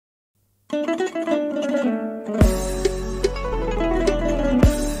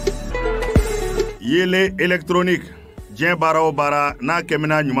Yele électronique. Dien bara o bara na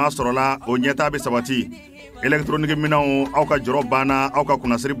kemina nyuma sorola o nyeta be sabati. Électronique mina o auka joro bana auka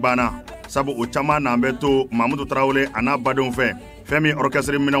kunasiri bana. Sabu o chama na mbeto Mamadou Traoré ana badon fe. Femi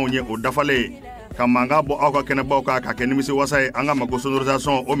orchestre mina o nye o dafale. Kamanga bo auka kene boka ka kenimisi wasai anga mako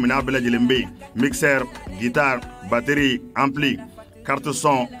sonorisation o mina bele jelembe. Mixeur, guitare, batterie, ampli, carte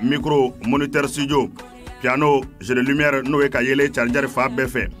son, micro, moniteur studio, piano, jeu de lumière no e ka yele charger fa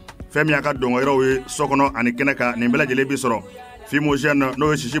befe. Femi aka dongoyro we sokono ani keneka ni bele jelebi soro. Fimogène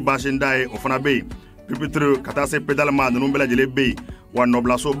no e shishi bashindae o fana be. Pupitre katase pedalma no bele jelebi. Wa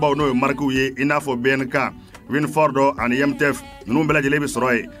noblaso ba no e marku ye inafo BNK. Winfordo ani YMTF no bele jelebi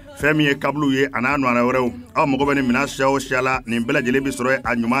soro e. Femi e kablu ye ana anwara werew. Aw mogo beni mina shao shala ni bele jelebi soro e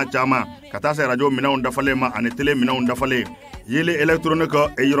anyuma chama. Katase radio mina undafale ma ani télé mina undafale. Yele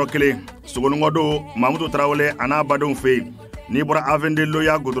électronique e yorokele. Sugonungodo Mamadou Traoré ana badon fe. Ni bora avende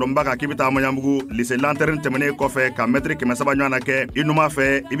loya godromba ka kibita mayambugu lycée lanterne temene kofe ka metre keme saba nyana ke inuma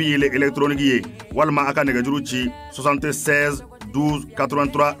fe ibi yele électronique ye walma aka negajuru ci 76 12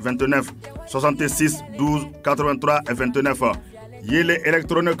 83 29 66 12 83 29 yele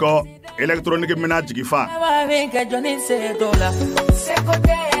électronique mena jigifa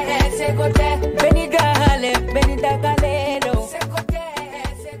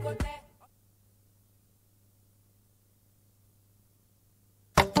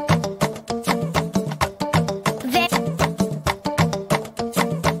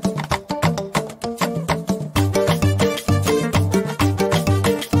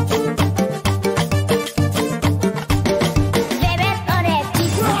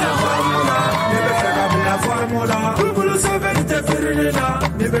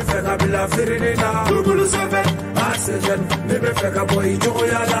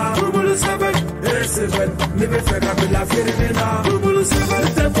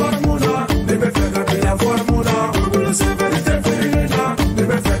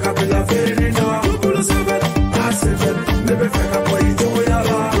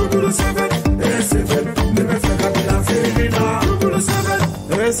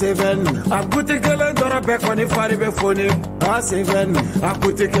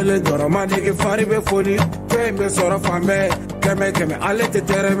Akutikele doro manigi fari be foni kembe soro fambe keme ale te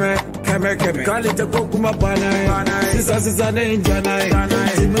tereme keme kalite kokuma bana sisa ne injana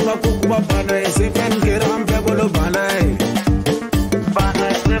tinuma kokuma bana seven geram be bolo bana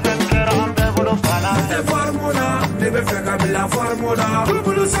seven geram be bolo bana te formula ne be feka bila formula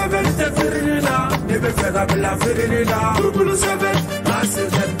bulu seven te firina ne be feka bila firina bulu seven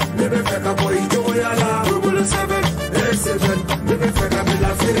ne be feka boy joyala bulu seven seven nebe feka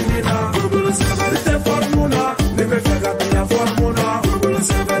bila firina bulu seven te formula nebe feka bila formula bulu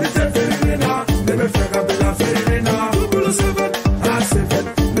seven te firina nebe feka bila firina bulu seven seven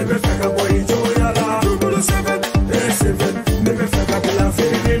nebe feka boy joyala bulu seven nebe feka bila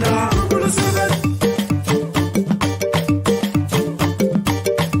firina bulu seven.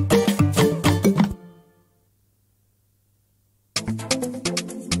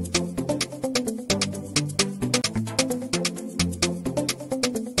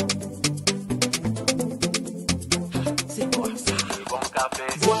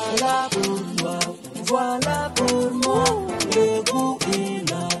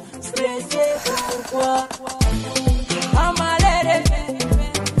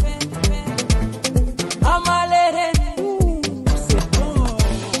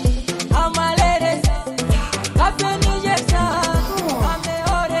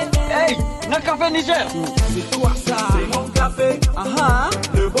 C'est quoi ça? C'est mon café.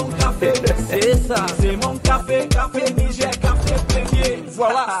 Le bon café. C'est ça. C'est mon café. Café Niger, café premier.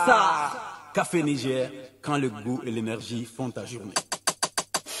 Voilà ça. Café Niger, quand le goût et l'énergie font ta journée.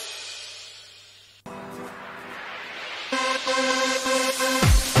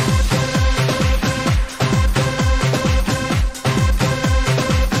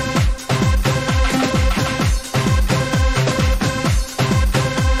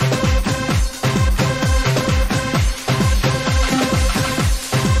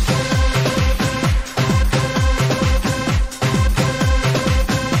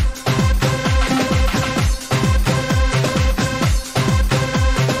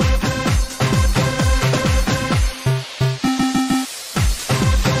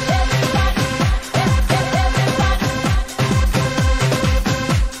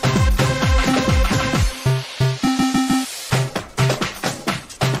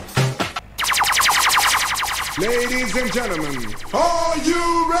 Ladies and gentlemen, are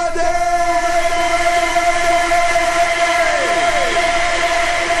you ready?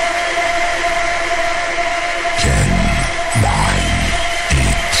 10, 9,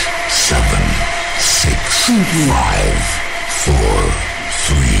 8, 7,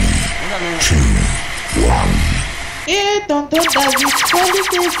 Et tonton David,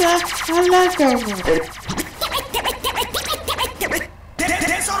 qualité ça à la cama.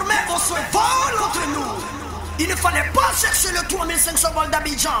 Désormais, vos souhaits volent entre nous. Il ne fallait pas chercher le 3500 vols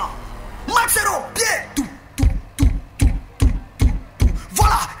d'Abidjan. Maxero, pied, tout.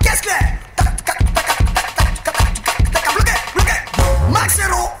 Voilà, qu'est-ce que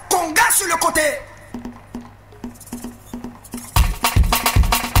Maxero, conga sur le côté.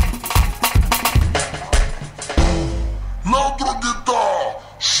 L'autre guitare,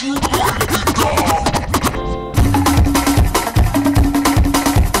 joue la guitare.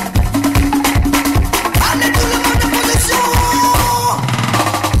 Allez tout le monde en position.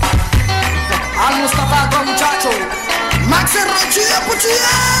 Al Mustafa con muchacho. Maxero, tu es pour tuer.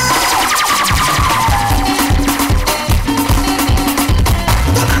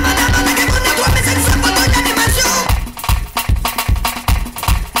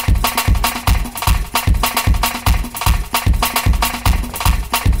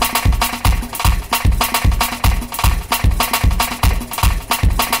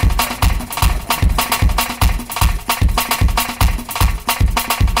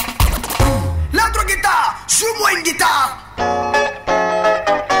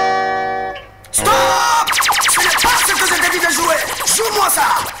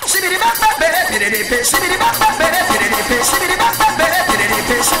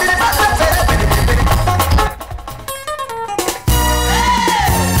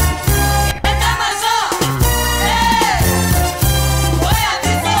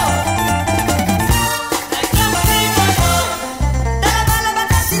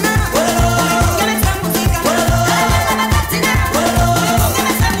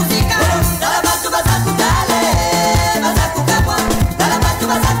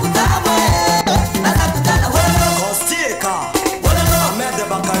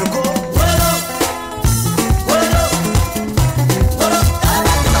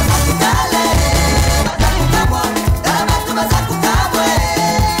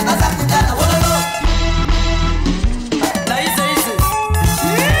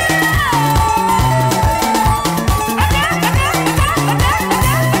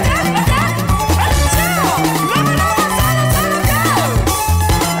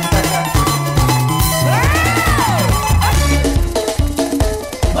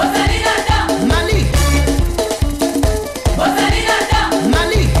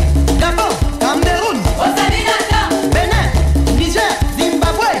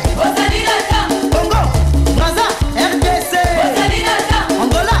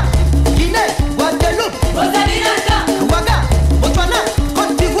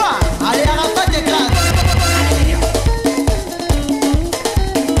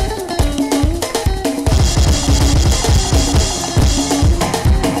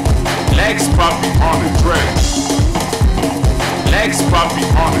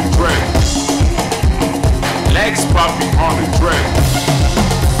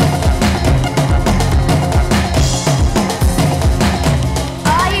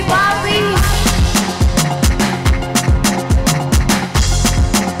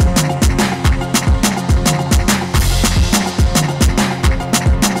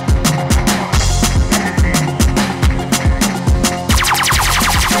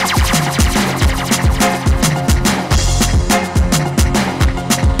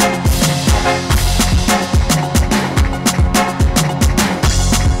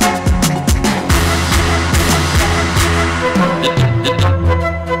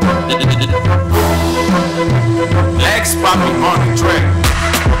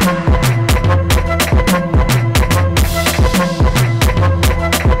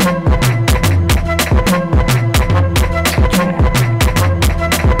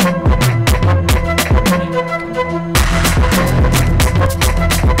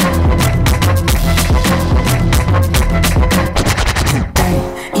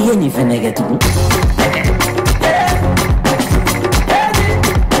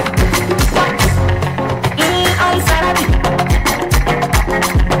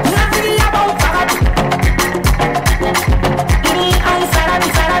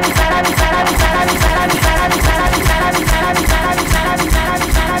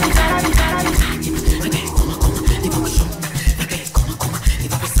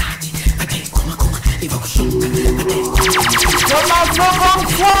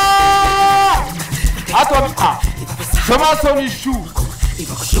 Somasso ni chou.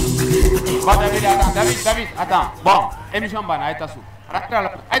 David, attends. Bon, émission bana, aïe tassou.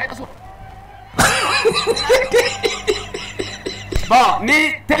 Aïe tassou. Bon,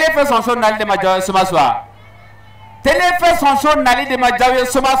 ni Télé fait son journal de Somasso. Télé fait son show Nali de Madjawe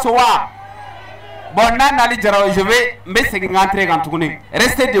Somasso. Bon, Nali Jara, je vais me seguir entrer en tournée.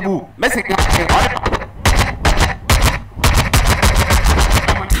 Restez debout. Me seguir entrer.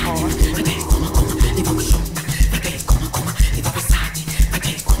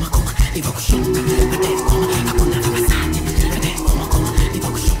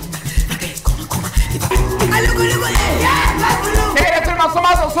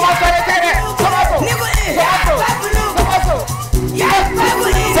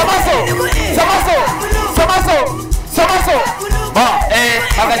 Bon,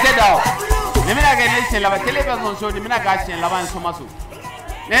 magasin d'or. Ne me la gagne chez la télévision show, ne me la gagne chez la vanne Somasso.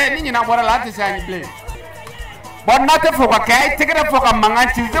 Eh, ni na bora la te sa ni blé. Bon, na te foka kai, te kere foka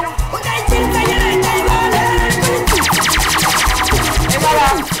manganti. Et voilà.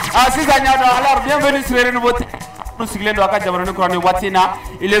 Ah, si ça n'a alors bienvenue sur les nouveautés. Nous siglons de Akadja Jamarone Korone Watina.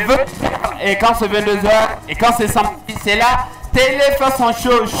 Il est 20 et quand c'est 22h et quand c'est samedi, c'est là. Télé fait son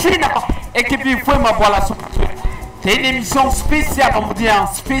show. Chine. Équipe, il faut ma boire la soupe. C'est une émission spéciale, on vous dit, un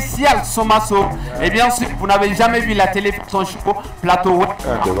spécial Somasso. Et bien sûr, vous n'avez jamais vu la télé faire son show plateau.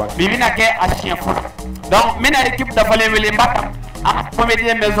 Mais il y a un chien fou. Donc, maintenant, l'équipe d'Afalé Welimba, un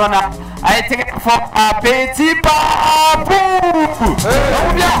comédien maison a été fort à Petit Papou.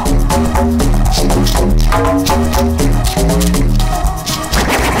 On vient.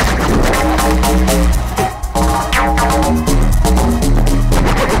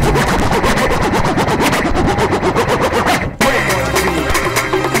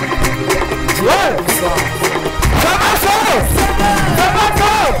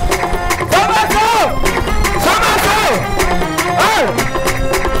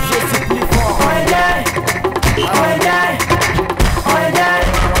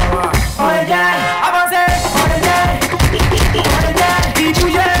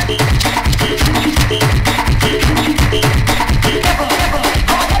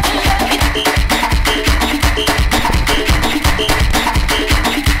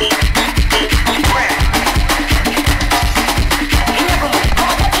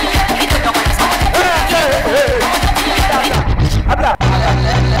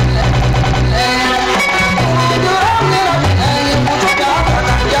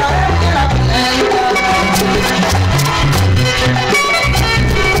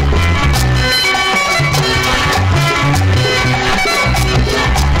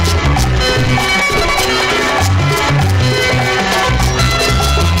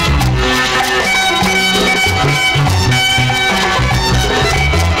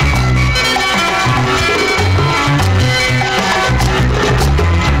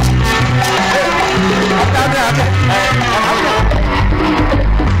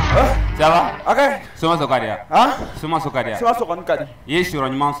 Ça va? Ok. Somasso Kadia. Hein? Somasso Kadia. Somasso Kadia. Ye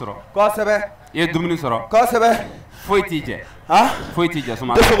suronyman soro. Quoi c'est vrai? Ye dumuni soro. Quoi c'est vrai? Foi tije. Hein? Foi tije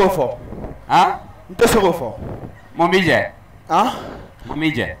Somasso. Deux secondes fort. Hein? Deux secondes fort. Mon bije. Hein? Mon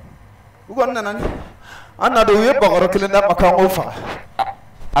bije. Où on a nani? On a doué pour reculer dans ma camoufa.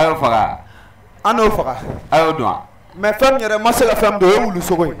 Ayo faga. Ano faga. Ayo doa. Mais femme y a ramassé la femme de où le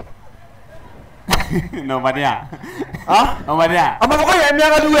sourire. Non madia. Hein? Non madia. Ah mais pourquoi il y a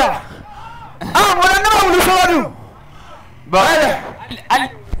bien à douer? Ah moi non où le sourire. Bon. Allez.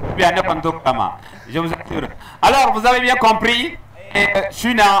 Bien ne pas kama. Je vous assure. Alors vous avez bien compris. Je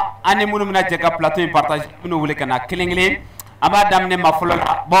suis là. Anemunu mena jeka plateau partage. Nous voulons qu'on a killing. Aba damne mafolo.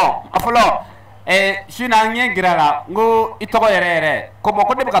 Bon mafolo. Je suis là. N'y grara. Ngo itoko erere. Comme on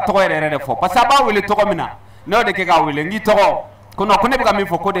connaît pas toko erere fo. Parce que aba wele toko mina. Non de keka wele. Ngi toko. Kono connaît pas mi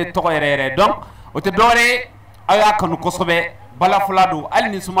fo kode toko erere. Donc o te dore aya kanu kosobe bala fuladu ali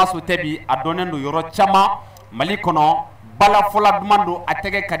ni Somasso tebi a donendo yoro chama mali kono bala fuladu mando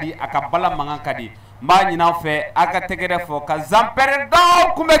atege kadi aka bala mangan kadi mba nyina fe aka tegere fo ka Zampéré do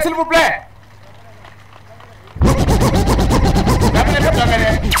kumbe s'il vous plaît.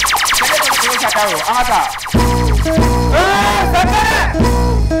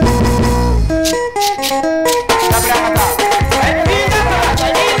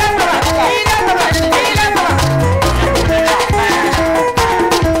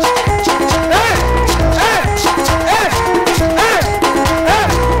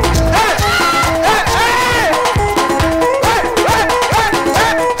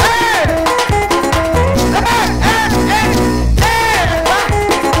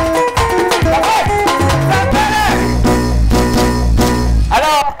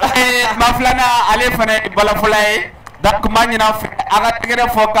 Allez faire balafolaye donc maintenant arrêtez de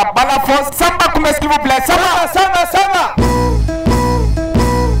faire balafo Samba comme s'il vous plaît Samba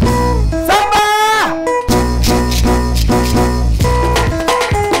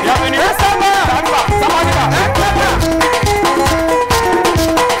bienvenue Samba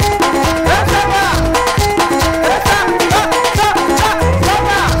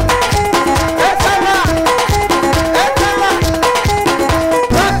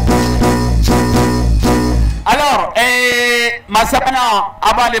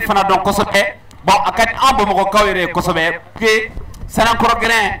abale fana don kosobe bon akati ambo mo ko yere kosobe ke sanan koro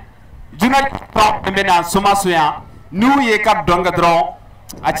gren journal pa mbena Somasso ya nu ye ka donga dron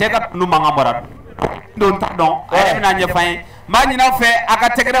a cheka nu manga morat don ta don ay na nya fay ma ni na fe aka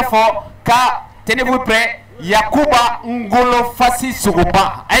tegre fo ka tenez-vous prêt Yakuba Ngolo Fassi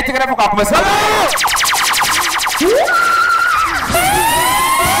Suguba ay tegre fo ka commencer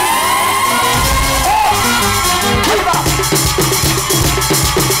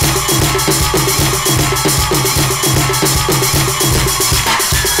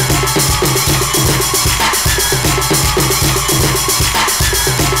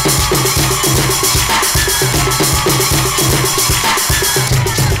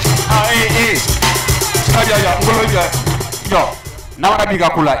yo na wara biga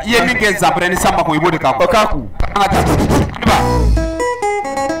kula iye minge Zampéré ni Samba ko ibode ka ko kaku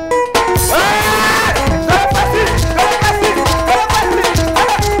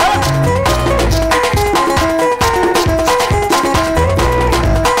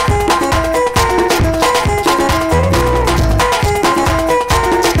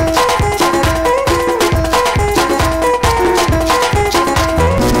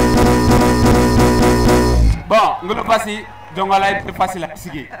Fassi donc là est facile à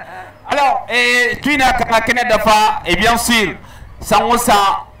expliquer. Alors tu n'as qu'à connaître d'affaires et bien sûr sans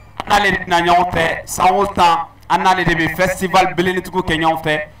autant on a les nagnons fait sans autant on a les festival Bélénitougou Kenyon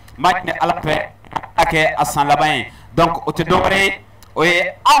fait maintenant à la paix à San Labain donc au te donner au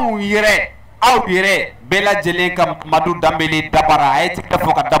irait Bella Jelin comme Madou Dambélé Dabara et tu peux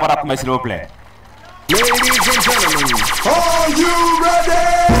faire Dabara comme s'il vous plaît. Ladies and gentlemen, are you ready?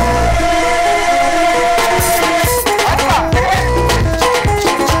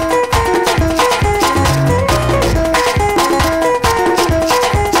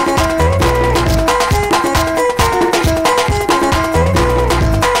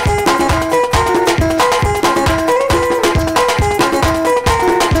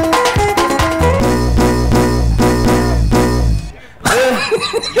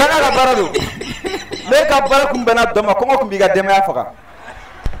 Meka barakum bena doma kongo kumbiga dema ya faka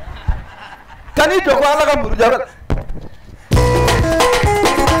kani joko ala ka muru jara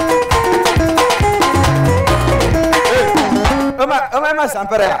ma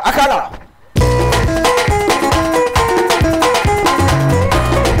Zampéré akala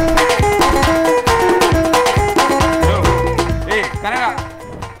Canada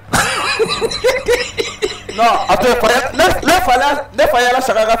non attends le fallait la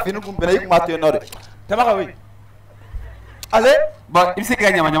chagaga finu kumbena yik matu nore tamaka oui allez bon il s'est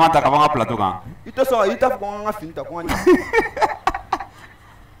gagné nyama ta kabanga plateau kan ito so ita ko nga finta ko nya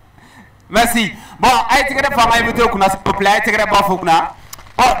merci bon ay tigre fama invité kuna s'il vous plaît ay tigre ba fokuna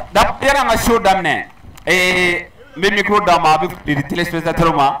oh da yara nga show damne et mes micro dans ma les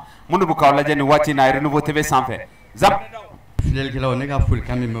téléspectateurs ma mundu bu kaw la jeni wati na renouveau TV sans fait zap fidèle kila on ga ful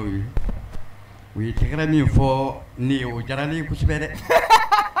quand même oui oui tigre mi fo ni o jarali ku sibere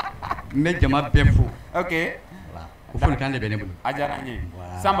mais jama befou OK voilà ko ful kan le benebul ajara ni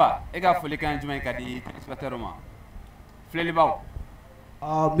Samba e ga ful kan juma kadi téléspectateurs ma fleli baw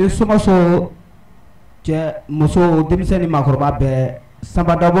mais Somasso je muso demiseni makoroba be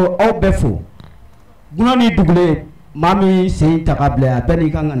Samba dabo aw be fo gunani dugle mami sey takable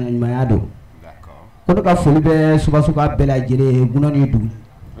abeni kan ngana do d'accord ko ka foli be Somasso ka bela jere gunani dugle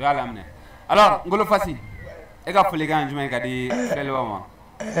yalla amne alors Ngolo Fassi e ga foli kan juma kadi fleli baw ma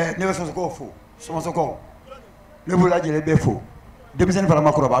ne be Somasso ko fo Somasso ko le bula jere be fo demiseni fara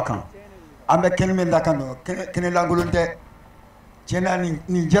makoroba kan ambe ken men da kan ken langolonte cena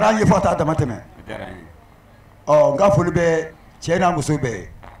ni jara ye fota da mateme oh nga fulu be cena muso be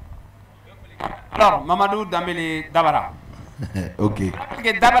alors Mamadou Dambélé Dabara OK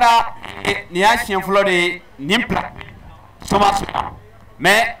que Dabara ni a chien flo de nimpla Somasso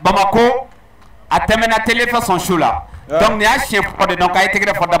mais Bamako a terminé la télé fait son show là donc ni a chien flo de donc a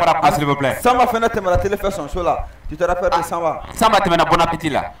intégré for Dabara s'il vous plaît Samba fait la télé fait son show là tu te rappelles de Samba Samba terminé bon appétit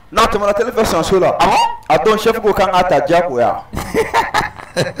là non tu la télé fait son show là ah bon attends chef ko kan ata jako ya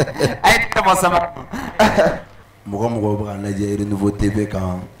ay tamo Samba mogo ba na je renouveau TV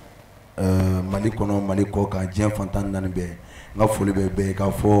kan Mali kono Mali ko kan Jean Fontaine nan be nga foli be ka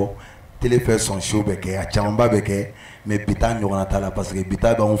fo télé fait son show be ke a chamba be ke mais bita nyona tala parce que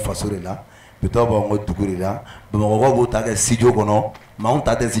bita ba on fasore là bita ba on tukuri là ba mo go ta ke studio kono ma on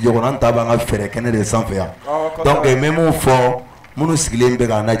ta de studio kono ta ba nga fere kene de sans faire donc même on fo munu sigile be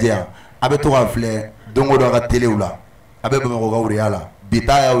ka na je abe to ka fle dongo do ka télé ou là abe ba mo go wuri ala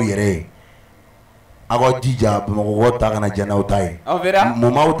bita ya o yere ago dija ba mo go ta kana jana o tai on verra mo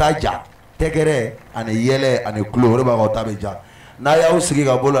ma o ta ja tegere ane yele ane clore ba go ta be ja n'a y'aw sigi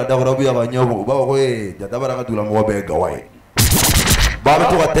ka bolo la Dabara bɛ ka ɲɔgɔn u b'a fɔ ko Dabara ka dugulamɔgɔ bɛɛ ye gawa ye bon a bɛ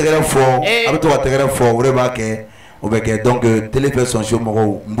to ka tɛgɛrɛ fɔ o de b'a kɛ o bɛ kɛ donc Télé fait son show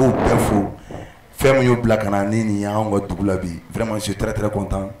mɔgɔw n b'u bɛɛ fo fɛn min y'u bila ka na ni nin y'anw ka dugu la bi vraiment je suis très très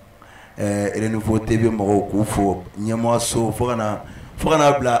content Renouveau TV mɔgɔw k'u fo ɲɛmɔgɔso fo ka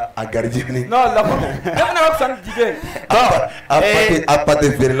na bila a gardien ni non la ko jamana bɛ san dige a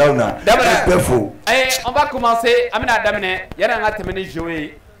pâté feerelaw na bɛɛ fo on va commencer amina damine yana nga temeni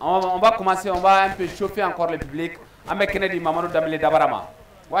jouer on va commencer on va un peu chauffer encore le public ambe Kennedy Mamadou Damile Dabarama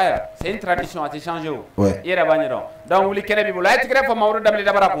ouais c'est une tradition à te changer ouais yera banyo donc wuli Kennedy bolo ay tigre fo Mamadou Damile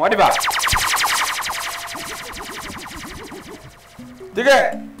Dabara ko wadi ba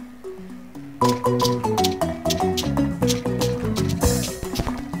dige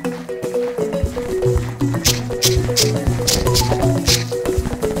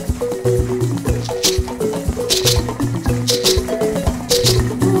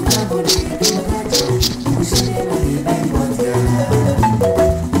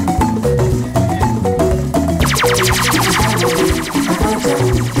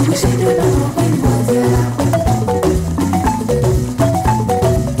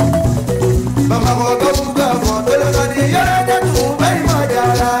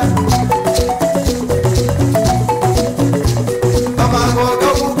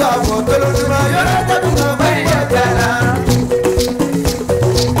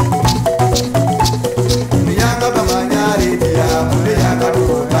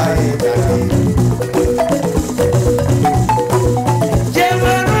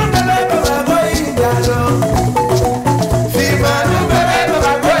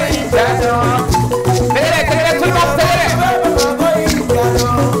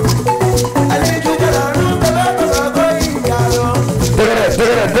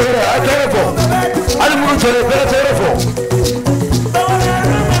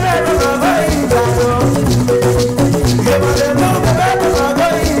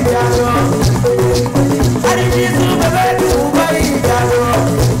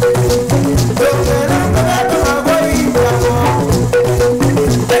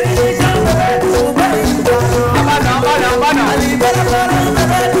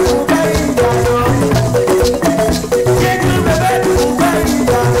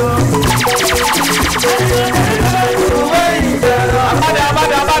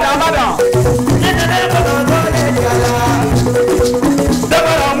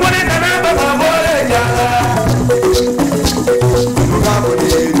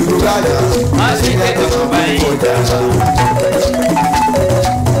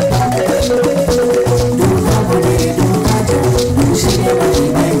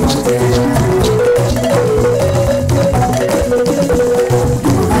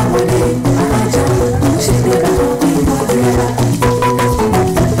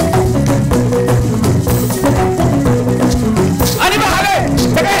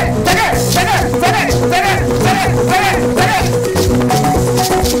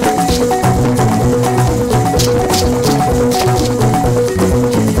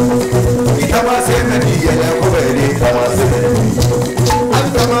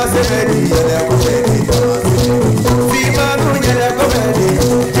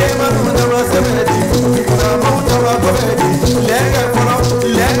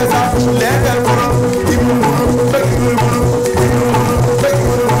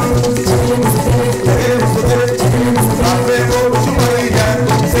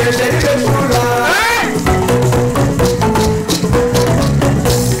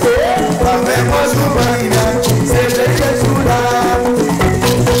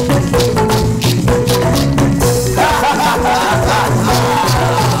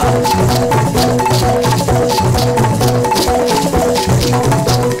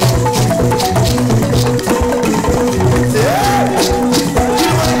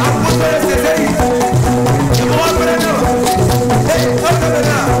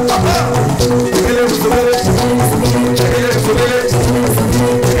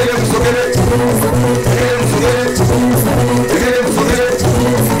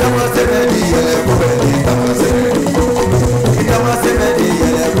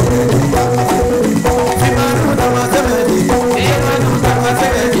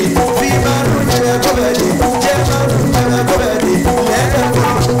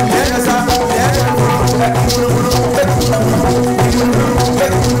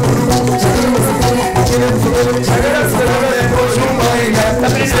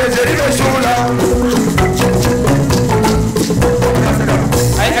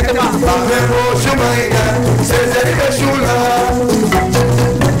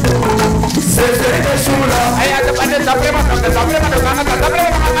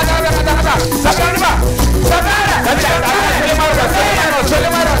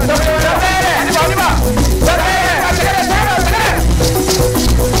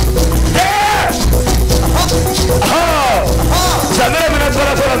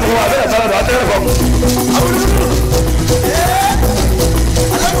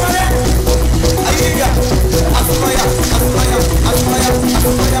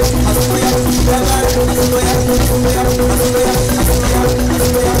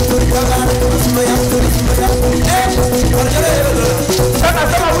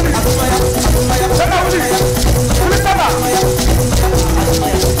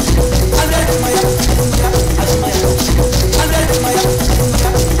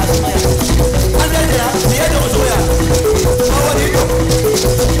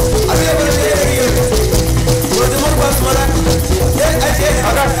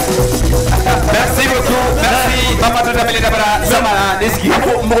Merci beaucoup, merci. Mamadou Dabélé Dabara, Zama, Neski.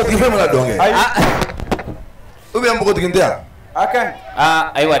 Ou bien beaucoup de Guindia.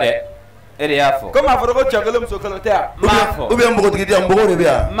 Ah, aïwade. Eriafo. Comment faut que tu aies le socoloteur? Ou bien beaucoup de Guindia, beaucoup de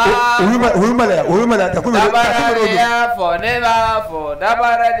bien.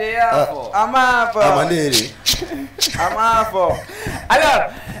 Alors,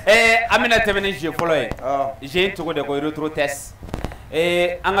 Amina Temeni, j'ai une tour de retro test.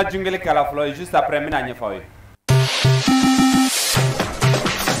 Et on a jungle Calaflo juste après Mina Niafoy.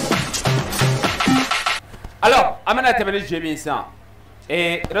 Alors, Amina Temeni, j'ai mis ça.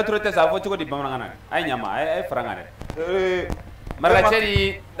 Et retro test à votre de Bamana. Aïnyama, Frangane.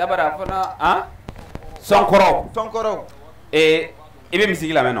 Maracheli, Dabara, Fona, hein? Son coro. Et il veut me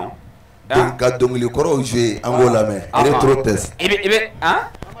signer la main, non? Donc, le coro, j'ai en la main. Retro test. Hein?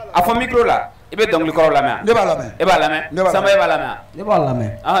 À fond micro là. Il veut donc le corps la main. Ne va la main. Et va la main. Samba va la main. Ne va la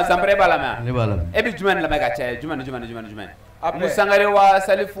main. Ah, Zampéré va la main. Ne va la main. Et puis Juman la main gâchée. Juman. Moussangare wa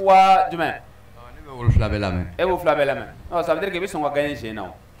Salif wa Juman. Vous flavez la main. Et vous flavez la main. Non, ça veut dire que vous sont gagner chez nous.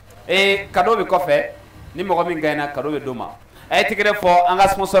 Et cadeau de coffre. Ni mo gomin gagner cadeau de doma. Et tigre fort un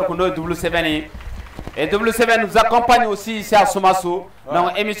sponsor pour nous W7. Et W7 nous accompagne aussi ici à Somasso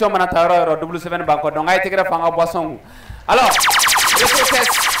dans l'émission Manataro W7 Banco. Donc, il y a un boisson. Alors, le process,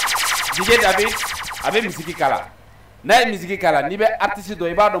 DJ David, avec musique kala. Na musique kala, ni be artiste do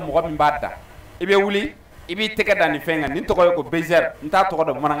ibado mo ko mbada. Ibe wuli, ibi teke dani fenga, ni to ko Bélénitougou, nta to ko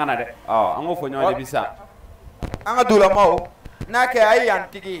do manangana de. Ah, ango fo nyaade bisa. Anga dula mao, na ke ay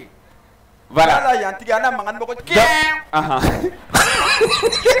yantigi. Voilà. Ala yantigi ana mangan boko ki. Aha.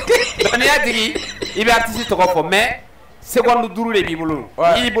 Dani yantigi, ibe artiste to ko fo mais seconde duru de bibulu.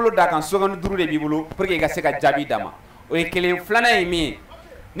 I bulu da kan seconde duru de bibulu pour que ga se ka jabi dama. O e kele flana yimi.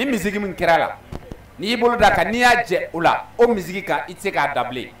 Ni musique min kera la ni bolo da ka ni ya je ula o musique ka itse ka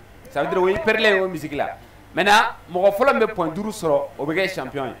double ça veut dire oui perle o musique la maintenant mo folo me point duru soro o be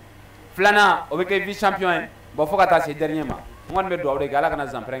champion flana o be vice champion bo fo ka ta ces dernier ma ngon be do awde gala kana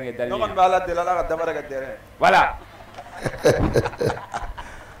Zampéré dernier ngon bala de la Dabara ka terrain voilà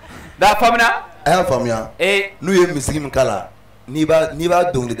da famna aya famia et nous y musique min kala ni ba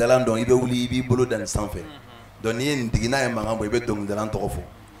dongli dalan don ibe wuli ibi bolo dan sanfé donc ni en digina e mangambo ibe dongli dalan tokofo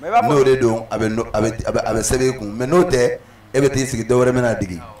no de don avec sebe kun mais no te e be ti sigi do wore mena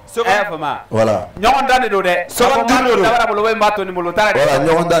digi fama voilà nyon dane do de so duro dabara bolo we mbato ni bolo tara de voilà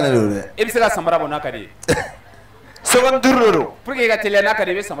nyon dane do de e bi se ka samara bona kadi second duro pour que ga tele na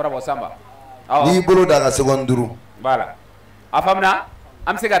kadi be samara bo samba ni bolo da ga second duro voilà afamna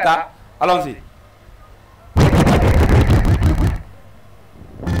am se gata allons-y.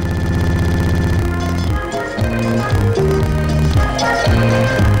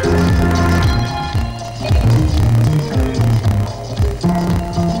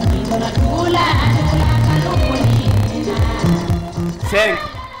 Cinq,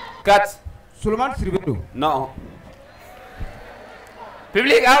 4. Suleiman Siribendo. Non.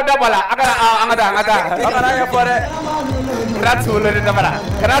 Public, Dabara. Angada. Ya pore. Kratsulo de Dabara.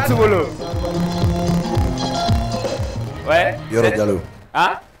 Kratsulo. Ouais. Yoro Diallo.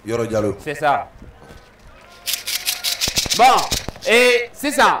 Hein? Yoro Diallo. C'est ça. Bon, et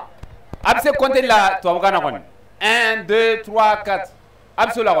c'est ça. Abse compter la toi on 1 2 3 4.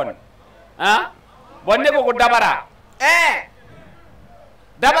 Abse la on. Hein? Bonne ko Dabara.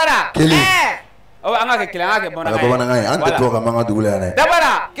 Dabara. Keli. Oh, anga ke kila anga ke bona. Bona ngai ante to ka manga dugule ane.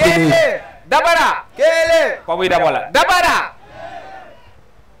 Dabara. Keli. Dabara. Keli. Kwa wi Dabara. Dabara.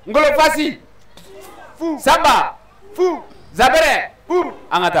 Ngolo Fassi. Fu. Samba. Fu. Zampéré. Fu.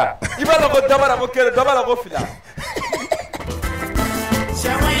 Angata. Ibala ko Dabara ko kele Dabara ko fila.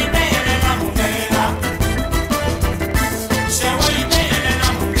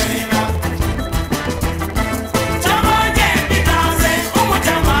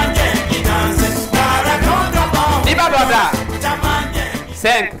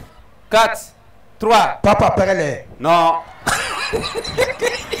 5, 4, 3. Papa Perele. Non.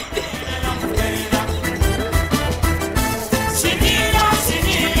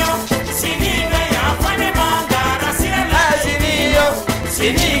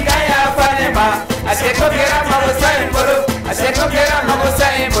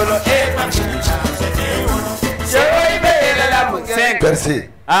 Percé.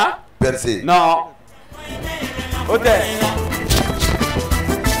 Hein? Percé. Non. Hôtel.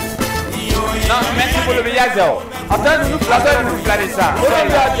 Non, merci pour le village. Attends, nous placer ça.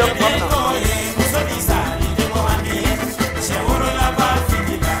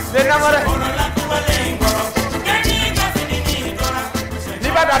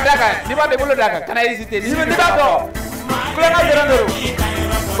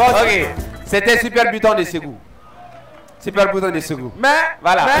 Ok, c'était super buton de Ségou. Super buton de Ségou. Mais,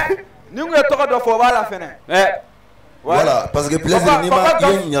 voilà. Nous avons la fin. Voilà, parce que plaisir, il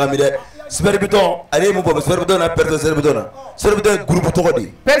y a super buton. Allez, mon papa, super buton, on a perdu super buton. Super buton, groupe tout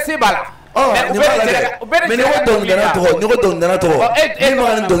dit. Percé bala. Oh, mais nous avons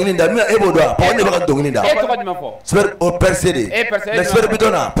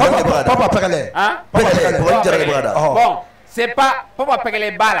bon, c'est pas Papa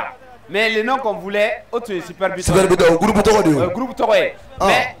Pekele Bala, mais le nom qu'on voulait, autre super buton. Super buton, groupe Togodi. Groupe Togodi.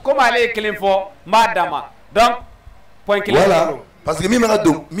 Mais comme aller clean for Madama. Donc, point clé. Voilà. Parce que mimi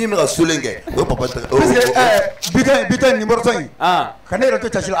mera solengue. Parce que buton numéro 5. Ah. Quand il est tout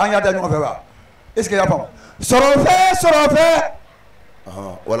à l'heure, on va. Est-ce qu'il y a pas? Sorofé. Ah,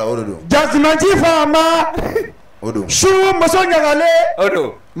 voilà, odo. Jasmati fama. Odo. Chou moso nyagale.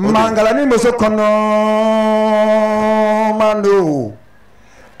 Odo. Mangalani moso kono mando.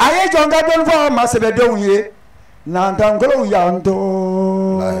 Aye jonga don fama sebe donye. Nantangolo yanto.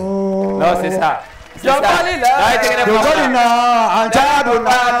 Non, c'est ça. Dongorina,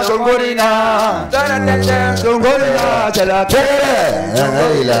 Anjaduna, Dongorina,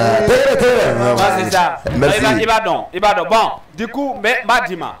 c'est ça. Ibadon. Bon, du coup, mais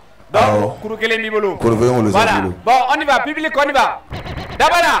Badima. Donc, Kouroukele Mibolo. Voilà. Bon, on y va, public, on y va.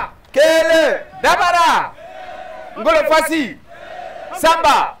 Dabara. Kele. Dabara. Ngolo Fassi.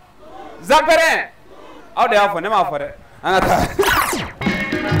 Samba. Zampéré. Oh, des enfants, n'est-ce pas?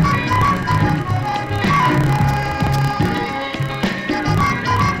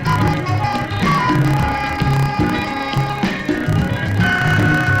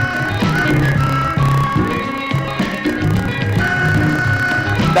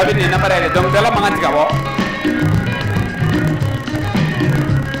 David ni nama rele donc dala mangati kabo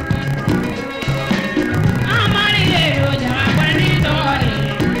amari yo jama kwani dori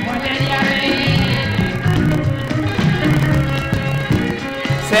modeli yare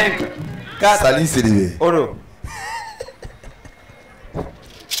 5 4 Salif Seydina oro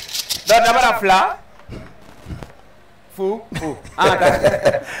donc Dabara fla fou ah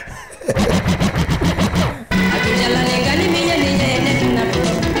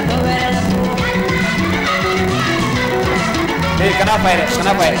Kenapa ya?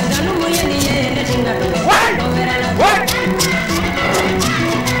 What?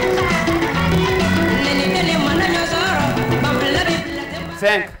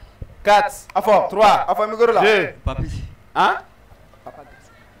 5, 4, 3, 2. Papi. Hein?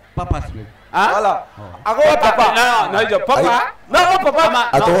 Papa. Hein? Voilà. Papa. Non, papa. Non, papa.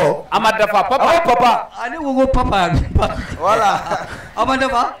 Attends. Amadafa. Papa. Allez, où papa? Voilà.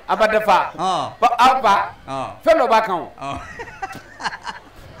 Amadafa. Papa. Fais le bacon.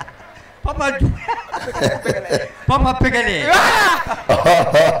 Papa Pekele.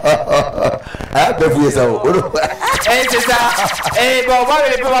 Ah, ben vous ça. Eh, c'est ça. Eh, bon, on va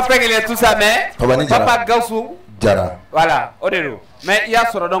les Papa Pekele tout ça, mais Papa Gassou. Jara. Voilà, Odero. Mais il y a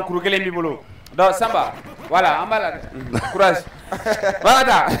sur donc Kouroukele Mbibolo. Donc Samba. Voilà, en bas courage.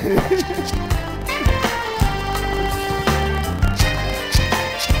 Voilà.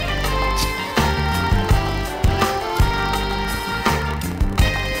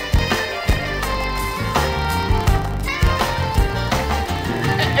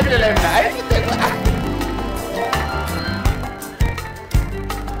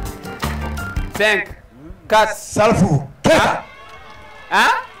 Cinq, 4. Salfou, Keïta.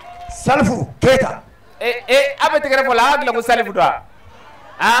 Hein? Salfou, Keïta. Avec la Salif, toi.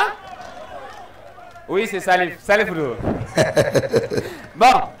 Hein? Oui, c'est Salif. Salif.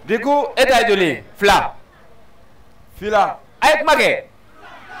 Bon, du coup, état de l'île. Fla. Fila. Avec Magé.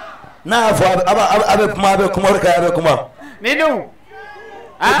 Non, avec moi. Mais nous.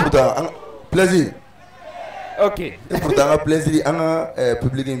 Hein? Plaisir. Ok. Et pourtant, plaisir, un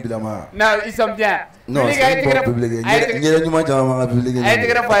public in Bilama. Non, ils sont bien. Non, c'est pas public. Il y a du monde qui a public.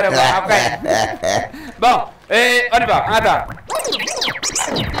 Bon, on y va. Attends.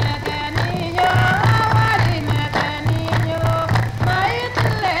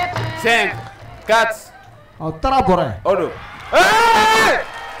 5, 4. On t'arabore. Odo.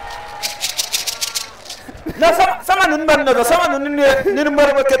 Non, ça m'a nous demandé, ça m'a nous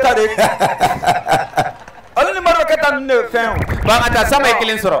numéro que t'as dit. On le numéro que t'as dit. Bon, attends, ça m'a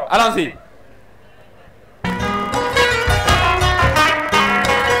écrit sur. Allons-y.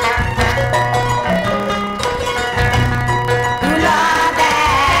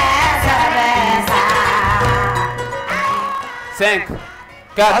 Cinq,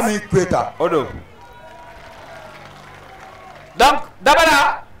 4. Ami Keïta. Odo. Donc,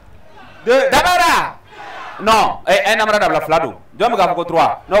 Dabara. Dabara. Non, un amara d'abla Flado. Je me gaffe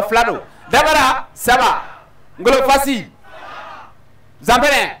 3. Non, Flado. Dabara, Samba. Ngolo Fassi.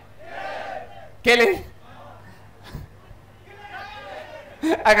 Zampéré. Télé.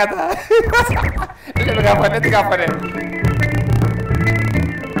 Agata. Je me gaffe.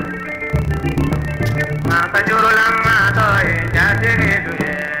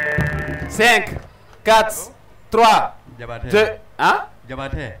 5, 4, 3, 2, hein?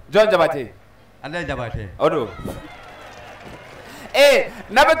 Jabate. John Jabate. Allez Jabate. Odo. Eh,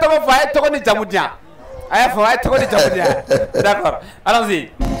 n'avez pas fait trop de Jamoudia. Ah, il faut être trop de Jamoudia. D'accord.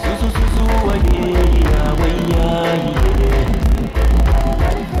 Allons-y.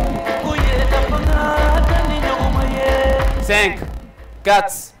 5,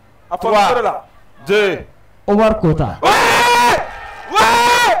 4, 3, 2. Oumar Kota. Ouais!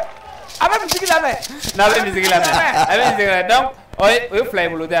 Avec musique la main. Non, avec musique la main. Avec musique la main. Donc, oui, fly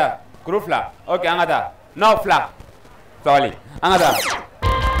moloda. Gros fla. Ok, angata. Non, fla. Sorry. Angata.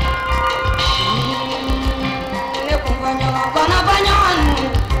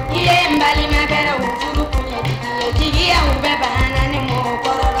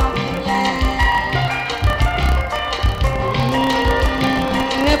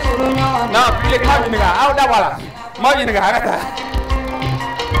 Non, pilih mau ni ga. Ah, udah wala. Mau ni ga angata.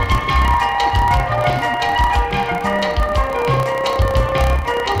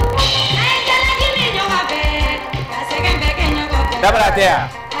 Dabara tea.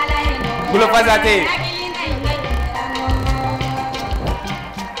 Belum pasate.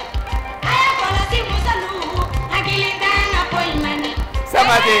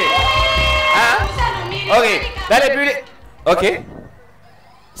 Sama te. Hein? Ok. Dans les publics. Ok.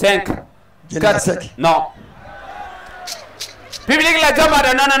 5. 4. Non. Public la jambe.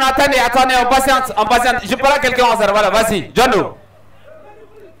 Non, attendez, on patiente. Je parle à quelqu'un en servant là. Vas-y, Jono.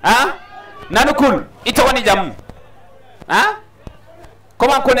 Hein? Nanu cool. Itawani jam. Hein?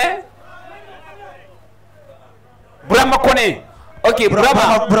 Comment on connaît? Brahma connaît. Ok,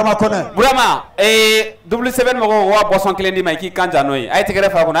 Brahma connaît. Brahma. Et W7 Mogo wa boisson klendi mai ki kanja noi. Ay tigere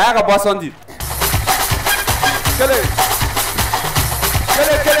fa kuna. Ay ka boisson di. Kele.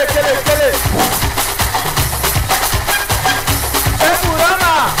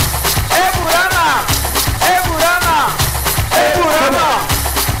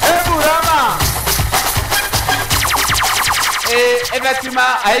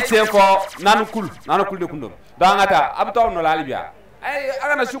 Effectivement, a été fort. Nanu cool de kundo. Donc angata, abto no la libya. Ay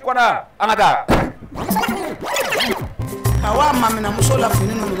agana shukona angata. Kawa mamina musola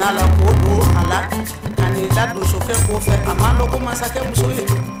fini no nala ko do ala ani da do so fe ko fe amalo ko masake musole.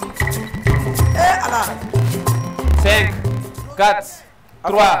 Ala 5 4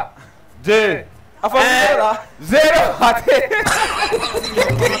 3 2 0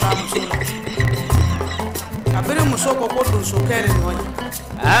 Abere musoko ko do so kere no.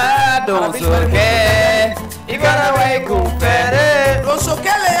 Ah, do so ke. Igara wai ku pere. Do so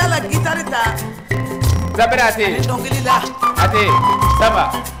kele ya la guitarita. Zampéré. Ate.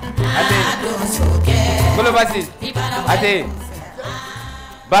 Samba. Ate. Coulibaly. Ate.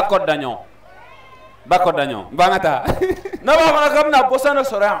 Bakot d'agnon. Bangata. Non, on comme na bossa no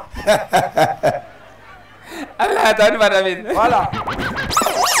soran. Allah, t'as une madame. Voilà.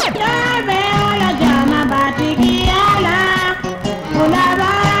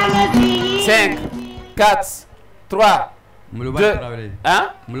 5, 4, 3, 2.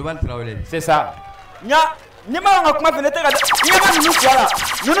 Hein? C'est ça. Nya ma nga kuma fenete ga nya ma nu kwala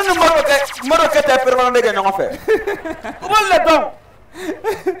nu moro ke te permanent de nga fait comment le donc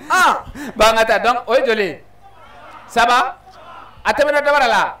ah bangata donc oy joli ça va atemena dabara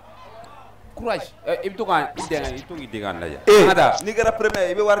la courage ibtu kan idenga la ya ngata ni gara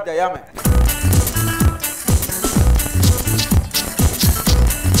premier ibe warja yame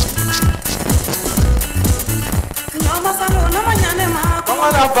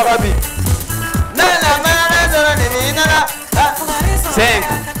 5,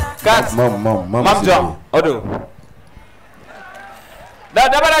 4, Mam John, Odo.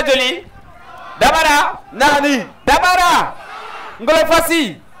 Dabara Joli, Dabara, Nani, Dabara, Ngolo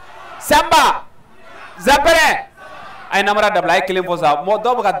Fassi, Samba, Zampéré. Ay namara dabla ay kilim fosa mo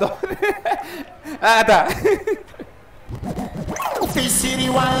do ba do. Ata. Fisiri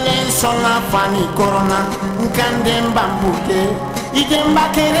wale sona fani corona, nkandem bambuke, idemba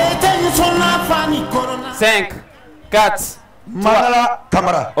kerete sona fani corona. 5, 4, Manala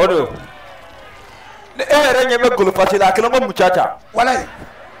Camara. Odo. Renye me gulu fasila kilo mo muchacha. Walai.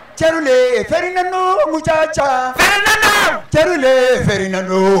 Cherule Ferdinando muchacha. Ferdinando. Cherule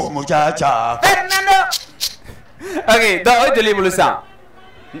Ferdinando muchacha. Ferdinando. Ok, donc on dit le sang.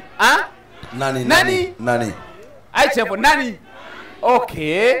 Hein? Nani. Aïe, tiens, pour Nani. Ok.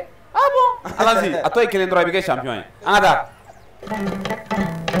 Ah bon? Allons-y. À toi, il est droit avec champion. Anda.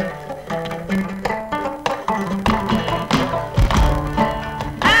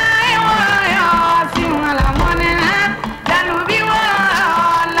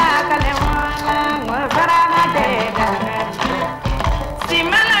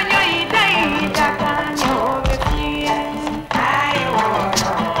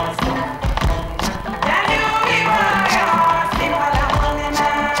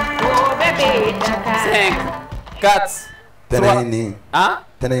 Quatre. Teneni. Hein?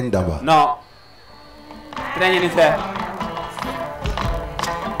 Teneni Daba. Non. Teneni c'est.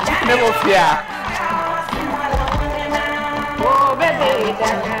 Ne m'en fier. Oh bébé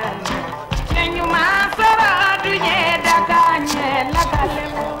Dakar. Nenyu masara duye Dakar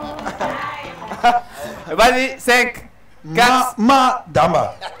la Vas-y, 5, 4. Ma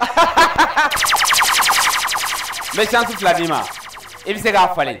Damba. Méchant souffle la dima. Il s'est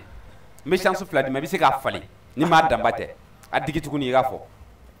rafalé. Méchant souffle la dima, il s'est rafalé. Ni ma dambate a digitugu ni gafo.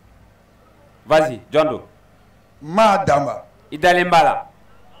 Vas-y, Jondo. Ma Damba. Idalimbala.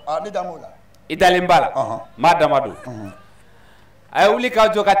 Ah, ni damola. Idalimbala. Ma damado. Aïe, ouli ka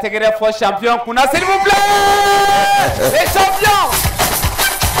joka tegere fo champion kuna s'il vous plaît. Les champions.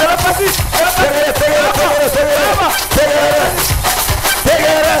 C'est le passé.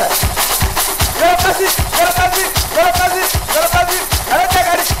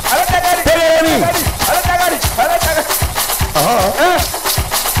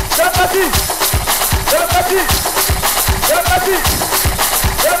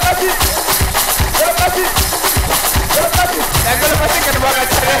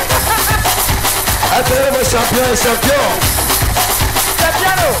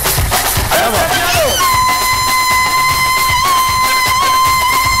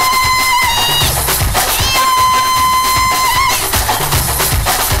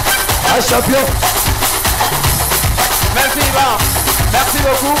 Champion. Merci Ivan. Merci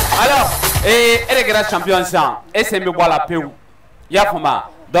beaucoup. Alors, et les grands champions sang. Et c'est me boire la paix. Yafoma.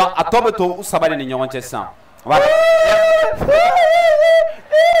 Donc à Tobeto ou Sabane ni nyonche sang. Voilà.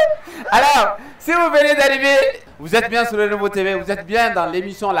 Alors, si vous venez d'arriver, vous êtes bien sur le Nouveau TV, vous êtes bien dans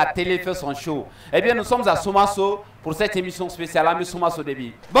l'émission La Télé fait son show. Eh bien, nous sommes à Somasso pour cette émission spéciale à Somasso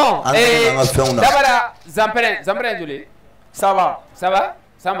débit. Bon, et Dabara, Zampéré, Joli. Ça va?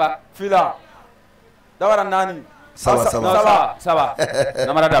 Samba. Féla. Dabara Nani. Ça va.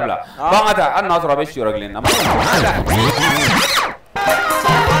 Namara Dabla. Bon, attends, on a trouvé sur le glin. Abora.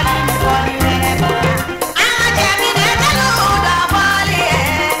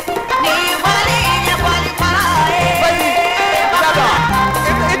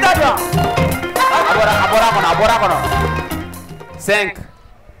 5,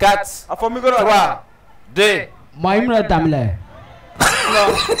 4, 3, 2. Maïmra Damle.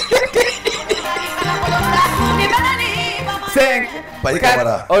 5,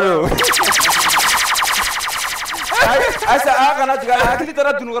 4, Oro. Asa kana juga akili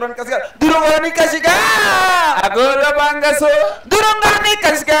tara dunugoran kasika. Dunugorani kasika. Agora bangaso. Dunugorani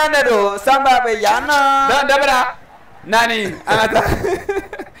kasika nado. Samba be yana. Dabara. Nani, anata.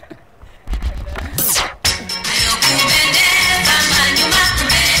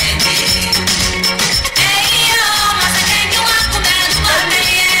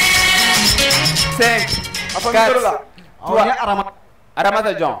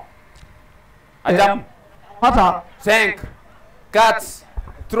 Aramata John. Adam. 5, 4,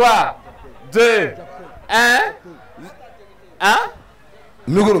 3, 2, 1.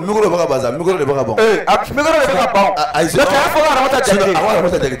 Micro baka baza, micro de baka bon. Micro de baka bon. Aïe, aramata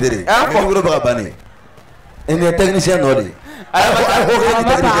jagdere. Micro baka bani. Il est technicien nodi.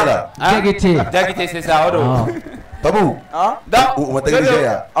 Jagite c'est ça, Odo. Papou. Donc, on va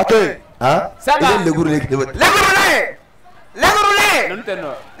technicien. OK. Hein? Ça va. Il est le gourou. Lagurule. Non te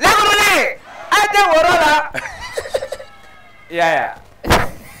no. Lagurule. Ade worora. Ya.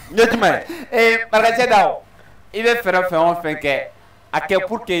 Nyotuma. Margaret Dao. Il veut faire un fait à quel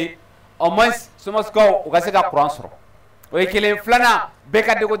pour que au moins Somasso ou Gasega Pranso. Oui, qu'il est flana,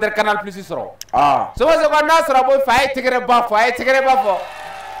 Beka de Goder Canal plus soro. Ah. Somasso Nasra boy fight, tigre bafo.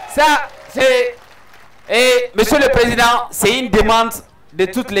 Ça, c'est. Et monsieur le président, c'est une demande de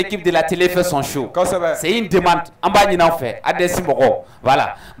toute l'équipe de la télé fait son show. C'est une demande. En bas, il en fait. À des symbores.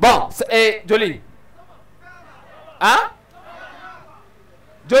 Voilà. Bon, et Jolie. Hein?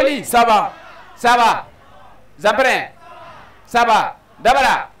 Jolie, ça va. Zampéré, ça va.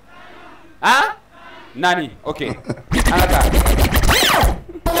 Dabara. Hein? Nani, ok. Anata.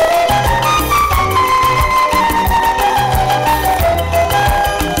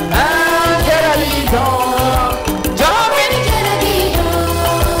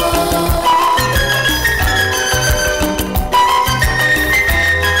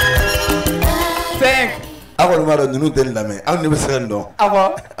 Oumar nous donne la main. On ne se rend donc.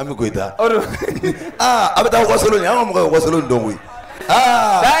 Avant. Ami Keïta. Ah, avec ta voix solo, on va voir solo donc oui.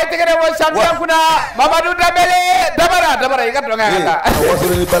 Ah. Dah itu kena buat champion kuna. Mamadou Dabara, ikat dong kata. Voix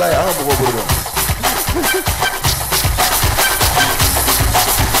solo ni balai, on va voir.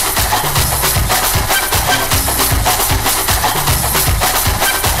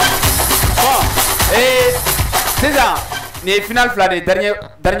 Bon, c'est ça. Ni final flani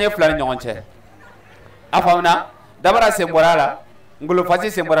dernier flani nyonche. Afamna Dabara sembora la ngolo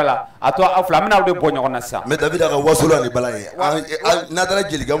Fassi sembora la atwa aflamina de bonyo na sa mais David a wasolo ani bala ye na dara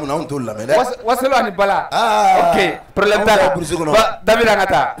jeli gamu na on to la mais wasolo ani bala ah ok problème ta ba David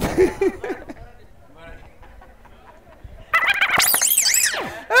ngata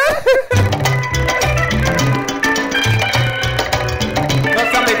no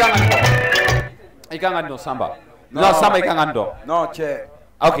Samba ikangan do Samba no Samba ikangan do no che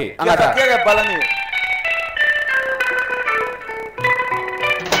ok angata kere balani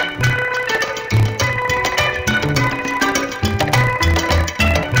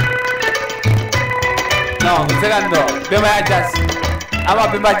non, secondo, Bemba Jazz.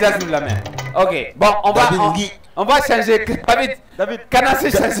 Bemba Jazz nous la main. Ok, bon, on va changer. David,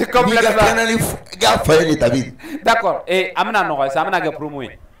 Canassi changer comme la David. D'accord, et Amna no, ça amena ga promo.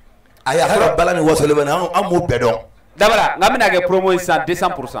 Aya ha balani wasole bana amu pedon. Dabara, ngamena ga promo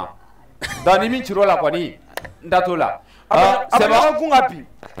 200%. Dans ni min chiro la kwani ndatola. C'est bon kungapi.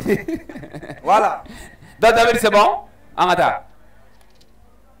 Voilà. David, c'est bon? Angata.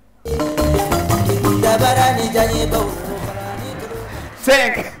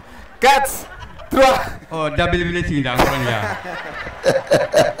 5, 4, 3. Oh, double blessing dans Konya.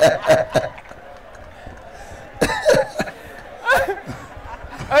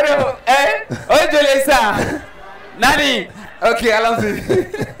 Oh, je laisse ça. Nani. Ok, allons-y.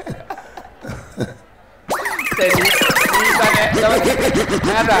 C'est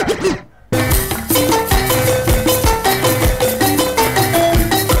dit.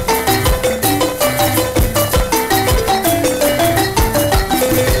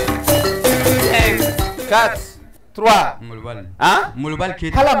 Quatre, 3. Hein?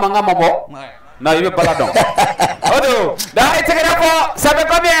 Hala manga mabo. Non, il veut pas là-dedans. Odo, ça fait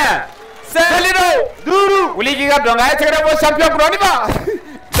combien? C'est Lido, Dourou. Vous l'avez donc, champion pour on y va.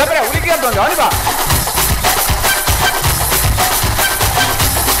 C'est vrai, vous l'avez donc, on y va.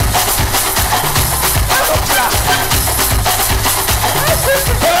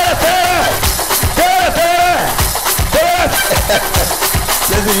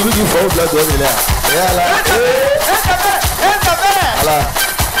 C'est une qui faut la donner là. Voilà.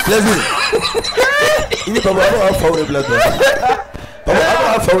 Plaisir. Il n'est pas bon à faire le bladon. Pas bon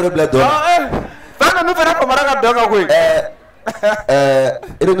à faire le bladon. Fana nous faisons comme un doga oui.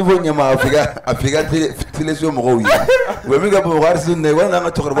 Et le nouveau Nyama Africa télévision Moroui. Vous avez vu voir si nous n'avons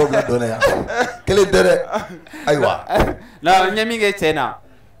pas toujours le bladon. Quel est le Aïwa. Non, Nyami est Tena.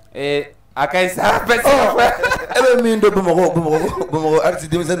 Et Akai ça fait ça. Eh bien, Boumoro,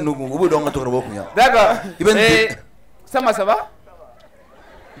 artiste de Misen, nous vous donnons un tour de bois. D'accord. Ça va? Ça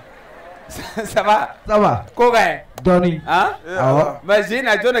va? Ça va. Koga. Doni. Hein? Ah. Mais j'ai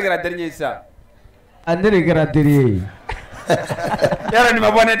na donné la dernière ça. Andere graderi. Yara ni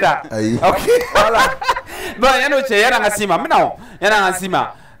maboneta. Ok. Voilà. Bon, yano che yara ngasima. Mina yana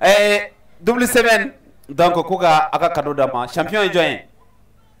ngasima. Double 7 donc koga aka kado dama champion join.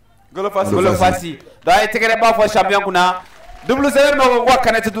 Golo Fassi. Da itekere ba fo champion kuna. Double 7 no wa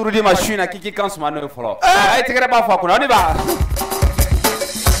kanete durudi machine kiki kansuma no folo. Itekere ba fo kuna. On y va.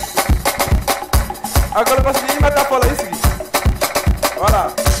 Agora Fassi ni mata folo ici.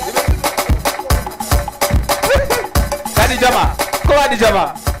 Voilà. Kadi di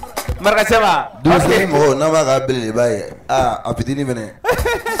jama. Marka Sema. Douze mo na ma ga bele baye. Ah, apitini bene.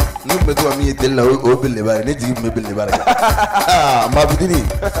 Nous mettons à mi tel là au bele baye. Ne dis me bele baye. Ah, ma apitini.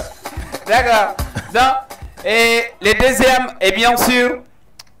 D'accord. Donc, et le deuxième est bien sûr.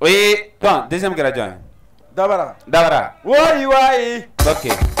 Oui, bon, deuxième gradient. Dabara. Dabara. Oui, oui. Ok.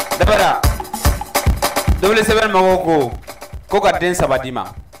 Dabara. Double 7 Maroko. Koka Den Sabadima.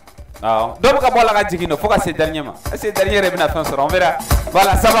 Non. Donc, on va la dire faut que c'est dernièrement. C'est dernier revenu à fin on verra.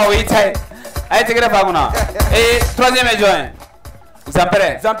 Voilà, ça va, oui, t'as. Allez, t'es grave, et troisième adjoint.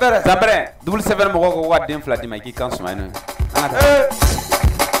 Zampéré. Zampéré. Double 7 Maroko, what Den Fladima qui quand je m'en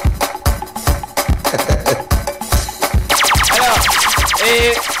alors,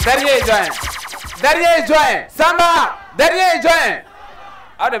 et dernier joint, Samba, dernier joint.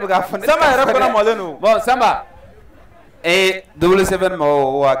 Samba, reconnaît-moi. Bon, Samba. Et double 7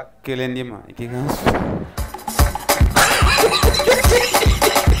 mo wa kelendima qui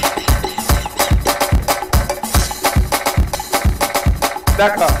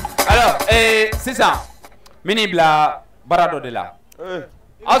d'accord. Alors, et c'est ça. Mini bla barado de là.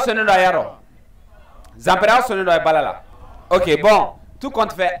 Ah, ce n'est pas yaro. Zampéré, ce n'est pas balala. Ok, bon. Tout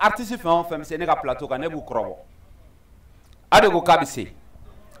compte fait, artiste fait un film, c'est un plateau qu'on a beaucoup croire. Adego kabisi.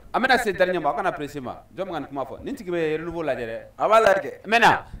 Amena ces derniers mois, qu'on apprécie ma. Je me rends compte. N'importe qui veut renouveler la dernière.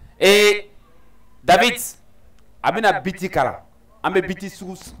 Maintenant, et David, amena biti kala, amena biti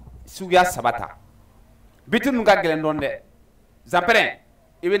suya sabata. Biti nunga gelendonde. Zampéré,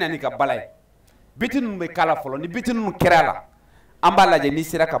 ibe nani ka balay. Biti nunga kala folo, ni biti nunga kerala. Amba la ni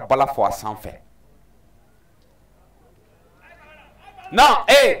sera ka bala fo à sans fait. Non,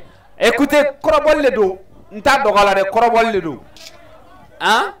 écoutez, korobol le do, nta dogala de korobol le do.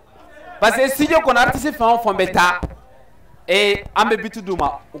 Hein? Parce que si on a artiste fait un fond bêta et ambe bitu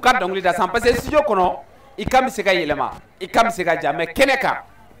duma, ou quand d'ongli da parce que si on kono, il kam sega yelema, il kam sega jamais keneka.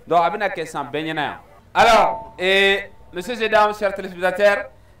 Donc abina question benyana. Alors, messieurs et dames, chers téléspectateurs,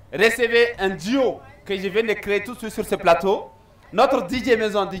 recevez un duo que je viens de créer tout de suite sur ce plateau. Notre DJ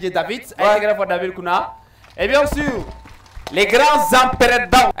maison, DJ David, intégré pour David Kuna. Et bien sûr, les grands Zampéré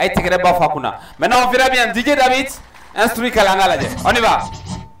d'An, intégré par Fakuna. Maintenant, on verra bien DJ David, instruit Kalanga. On y va.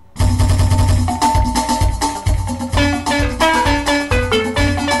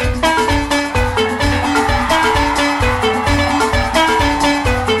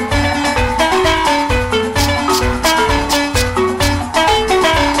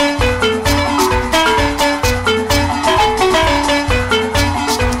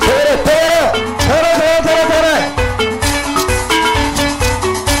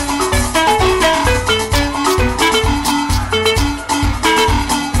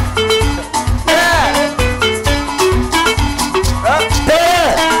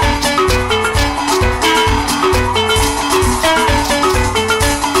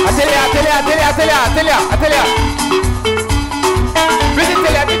 Atelier.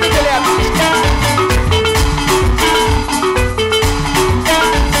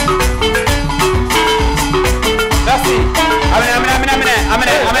 Merci.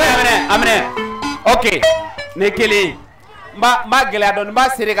 Amenez. Ok. Nekeli. Ma gela don ma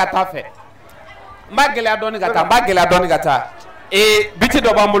sere gata fe. Ma gela don gata. Et biti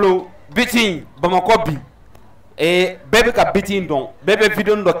do bambolo, biti bamako bi. Et bébé ka biti don, bébé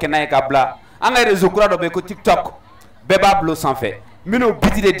vidéo do kenay ka bla. On a réseau kura do ko TikTok. Beba blo sans fait. Mino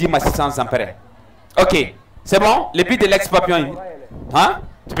biti de 10 600 Zampéré. OK. C'est bon? Le beat de l'ex-papillon. Hein?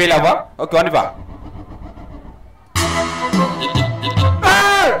 Tu peux l'avoir? OK, on y va.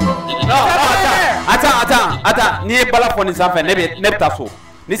 Non, attends. Ni balafoni sans fait, nebta so.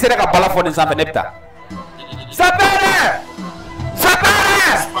 Ni sera ka balafoni sans fait, nebta. Zampéré!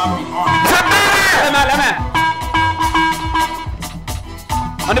 La main.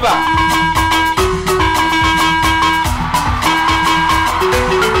 On y va.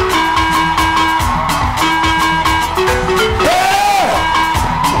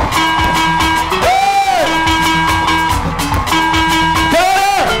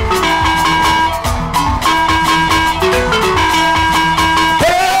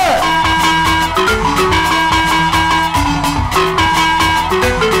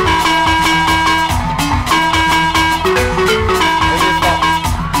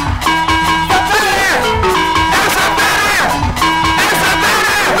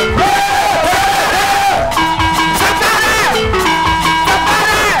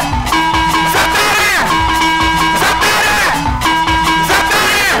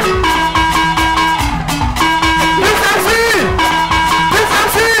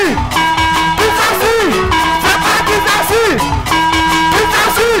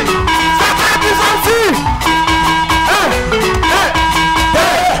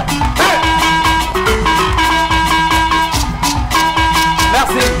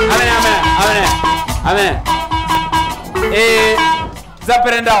 Merci. Amen, amen, amen. Amen. Et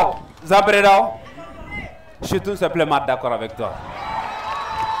Zampéré, je suis tout simplement d'accord avec toi.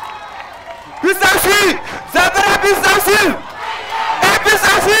 Pissachi, Zampéré Pissachi. Et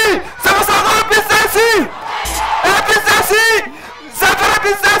Pissachi, ça va s'en Pissachi. Et Pissachi, Zampéré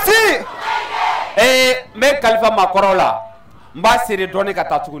Pissachi. Et mais Khalifa Makorola, m'a serré donné qu'à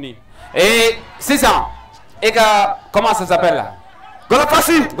Tatouni. Et 6 ans. Et comment ça s'appelle là?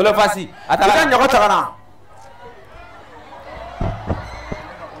 Golofassi. Attends.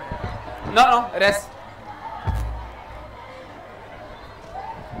 Non, reste.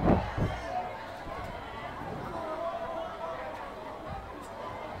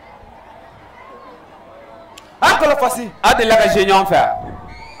 Golofassi. A de la génion fait.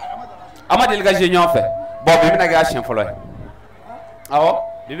 Ama de la génion fait. Bon, mais n'a pas chien follow. Ah oh,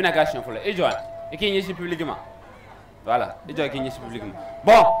 mais n'a pas chien follow. Et Joanne, et qui est publiquement. Voilà, et Joanne qui est publiquement.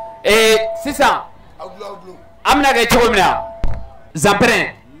 Bon, et c'est ça. Amna ga chomna.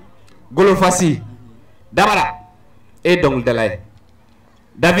 Zampéré, Golofassi, Dabara et donc Delay.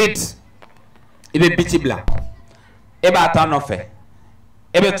 David, il est Petit blanc. Et bah attends, on fait.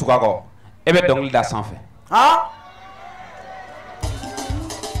 Et bien tout quoi. Et bien donc il a sans fait. Hein?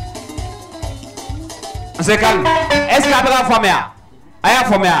 C'est calme. Est-ce qu'il y a un famille? Aya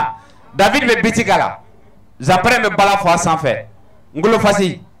famille. David me Petit gala. Zampéré me bala fois sans fait.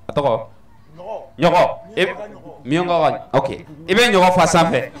 Golofassi. Attends. Nyoro. Et Miongo. OK. Et bien Nyoro fois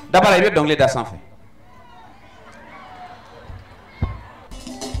sans fait. D'abord il est donc il a sans fait.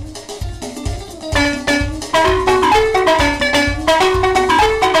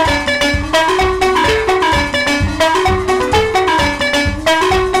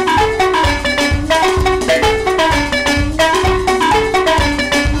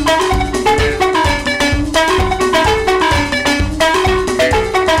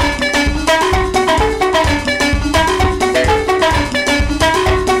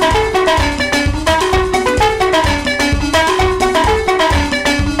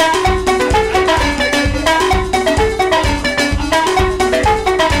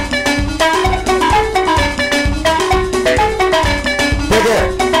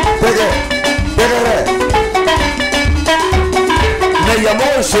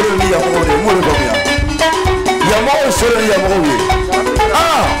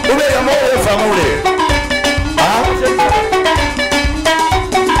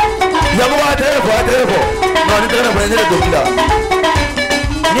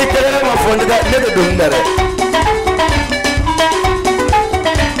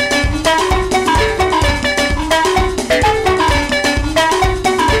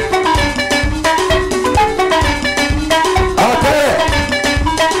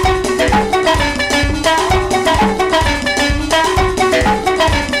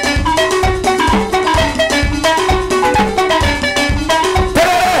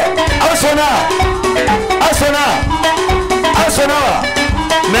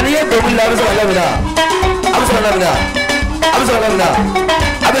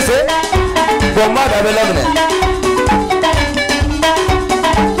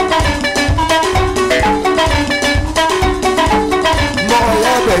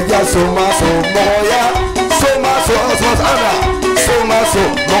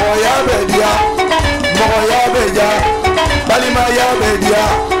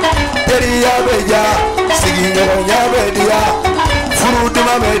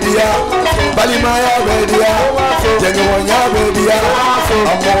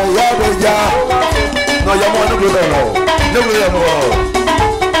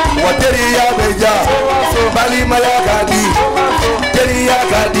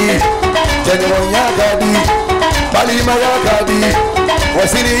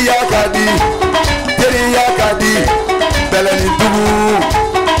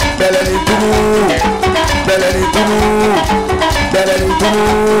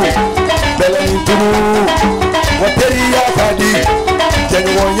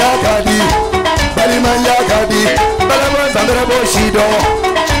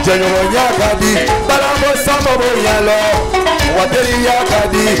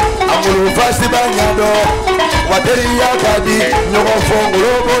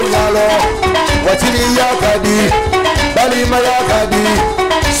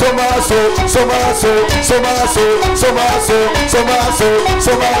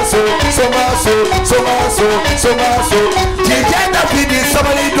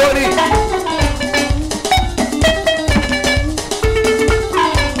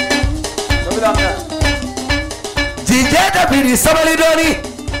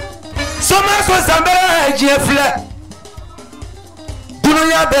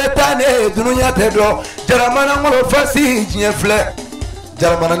 dunuya betane dunuya tedo jaramana ngolo Fassi jiefle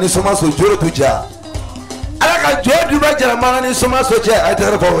jaramana ni Somasso joro tuja ala ka jodu ba jaramana ni Somasso je ay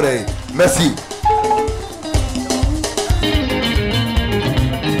tere ko wore merci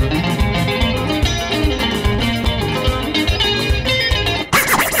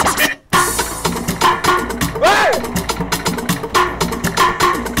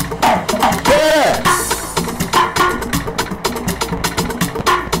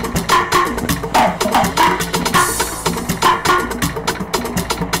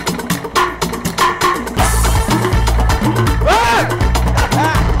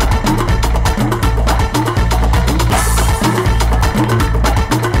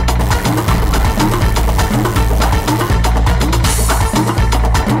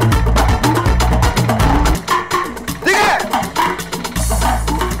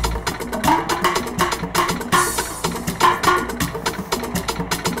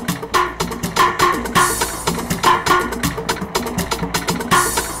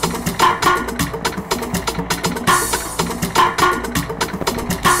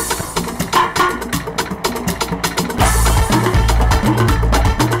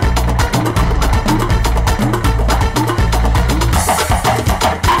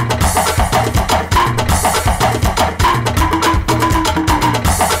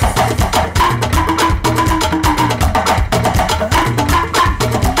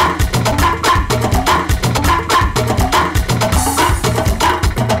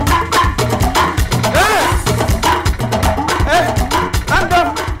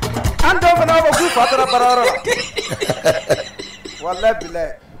Wallahi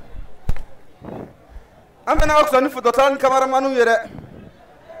billahi amena oxani photo tan Camara manu yere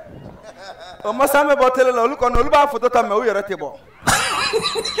o masame botele la lu kono lu ba photo tan me u yere tebo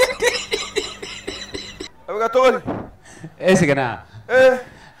abuga toli sigana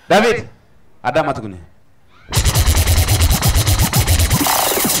David adama tugune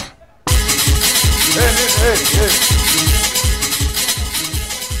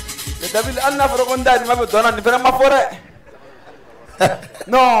David anna frogonda di mabe dona ni ma fore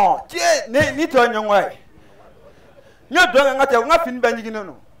non tie ni to nyongwai nyo do nga te nga fin banji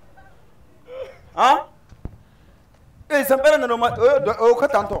ginono ha Zampéré no ma o ko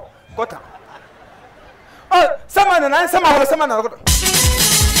tanto kota sama na sama hola sama na ko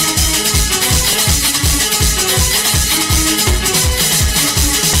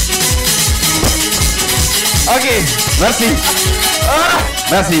Ok, merci.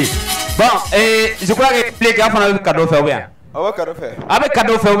 Merci. Bon, et je crois que les gars font un cadeau fait ou bien. Ah ouais, cadeau fait. Avec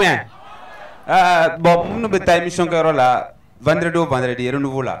cadeau fait ou bien. Bon, nous avons une émission qui est là, vendredi,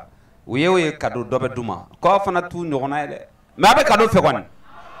 renouveau là. Oui, cadeau d'obé douma. Quoi, on a tout, nous on a. Mais avec cadeau fait quoi?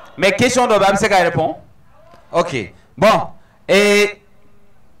 Mais question d'obé, c'est qu'elle répond. Ok. Bon, et.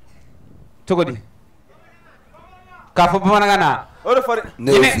 Tu dis? Kafo Pumana.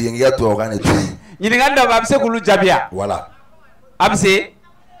 Ne fi ngi ato ogane tu. Nyiniganda babse kulu jabia. Voilà. Abse.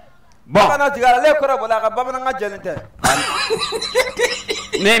 Bon. Bana tigala le kora bola ka babana nga jelente.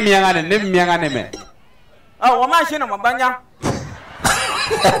 Ne miangane me. Ah, wa ma shina mabanya.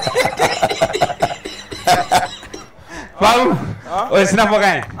 Papou. O sina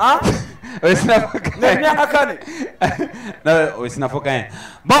fokain. Hein? O sina fokain. Ne mianga kane. Non, o sina fokain.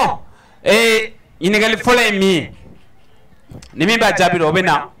 Bon, et inigali fole mi. Nimi ba jabiro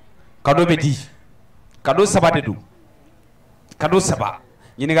obena. Kado be di. Kado saba de du. Kado saba.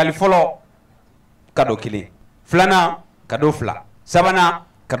 Inigali folo kado kili. Flana kado fla. Sabana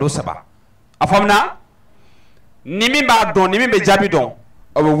kado saba. Afamna nimi ba don nimi be jabi don.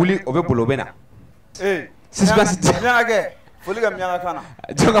 Obe wuli obe bolo bena. Suspense. Mianga ke. Foliga mianga kana.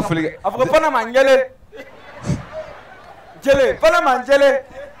 Jonga foliga. Afuko pana manjele. Jele, pana manjele.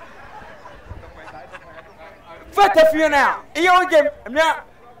 Fete fiona. Iyo je mia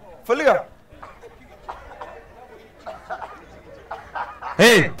foliga.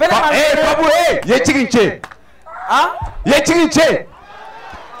 Hey, Papou, hey, ye chicken che. Hein? Ye chicken che.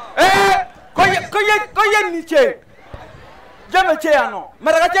 Koye ni che. Jamais che ano.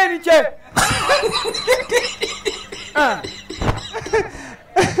 Maraga che ni che.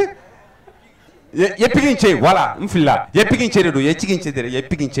 Ye picking che, voilà, m'fila. Ye picking che de do, ye chicken che de, ye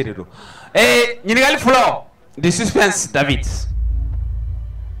picking che de do. Nyinigali flow, the suspense David.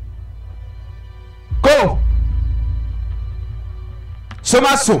 Go.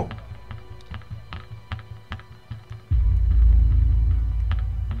 Somasso.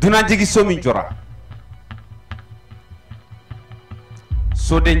 Dunajigi somi jora.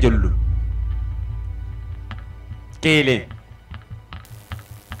 Soden jollu. Télé.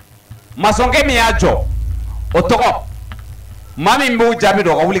 Masonge mi ajo. Otoko. Mami mbo jabi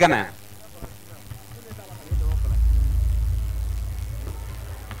do ka wuli kana.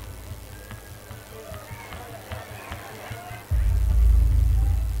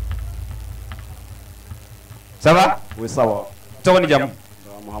 Ça va? Oui, ça va. Togoni jam.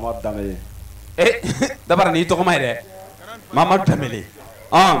 Mohamed Damele. Eh, Dabara ni togoma ide. Mohamed Damele.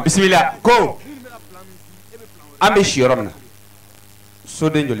 Ah, bismillah. Ko. Ambe shioromna. So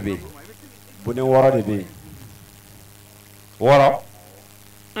denjol be. Bone wara de be. Wara?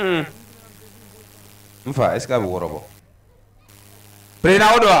 Mfa, est-ce que vous wara bo?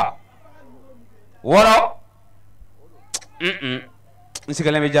 Prena odwa. Wara?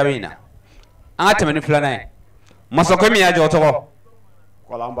 Nsikale me jabina. Anga temeni flana. Masoko mi ajo toko.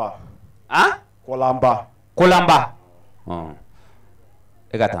 Kolamba. Hein? Kolamba. Kolamba. Oh.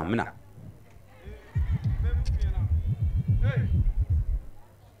 Egata mina.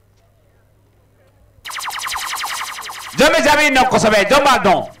 Jamais jamais non kosabe jomba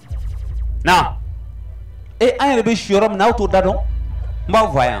don. Na. Et un rebe chiorom na auto dadon. Mba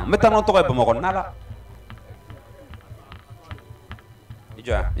voyant, metano to ko mo nala.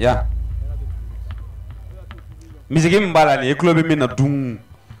 Ija, ya. Misigi mbala ni eklobe mina dum.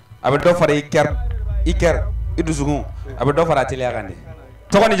 Abe do fara iker idusugun. Abe do fara tele agande.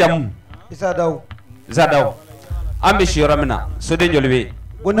 To ni jam. Isa daw. Isa daw. Ambe chiorom mina so de jolbe.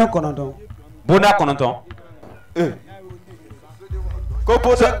 Bona kononton. Bona kononton. Ko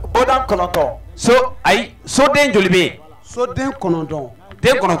bodan kononton. So ay so den jolbe. So den kononton.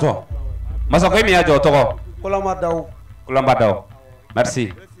 Den kononton. Masako mi ajo toko. Kolamba daw. Kolamba daw.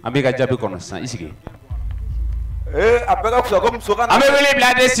 Merci. Ambiga jabi kono san isigi. Abega kusa comme sokana. Ame wele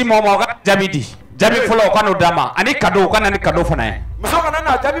blade si momo ka jabi di. Jabi folo kanu dama. Ani kado kana ni kado fana e. Musokana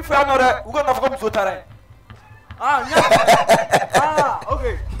na jabi fa no re. Ugo na fuko musotare. Ah, nya. Ah,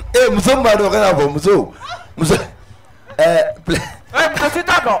 okay. Muso mbado kana bo muso. Muso muso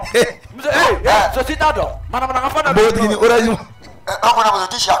sitado. Muso so sitado. Mana ngafana. Bo tini oraju. Akona muso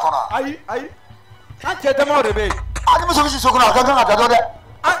tisha akona. Ai. An chete mo rebe. Ani muso kisi sokona kanga dado de.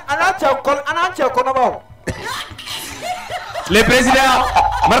 Ananche kono ba. Le président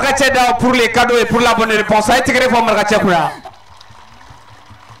Marga Cheda pour les cadeaux et pour la bonne réponse. A été créé pour Marga Cheda.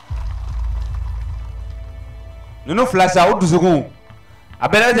 Nous nous flashons au 12 secondes.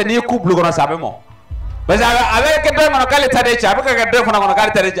 Après, nous avons couple de sabemo. Parce avec que deux manocales tadé, avec que deux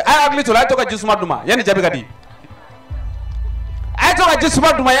manocales tadé. Ah, agli tu l'as toqué juste maduma. Yani jabi gadi. Ah, toqué juste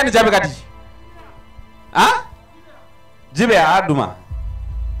maduma. Yani jabi gadi. Ah? Jibe aduma.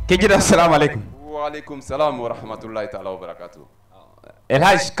 Kejida assalamu alaikum. Wa alaikum salam wa rahmatullahi ta'ala wa barakatuh. El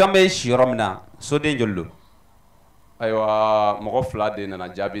Haj kambe shiromna so den jollo. Aywa mogo fla de nana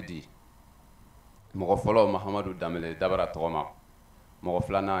jabi di. Mogo folo Muhammadu Damele Dabara togoma. Mogo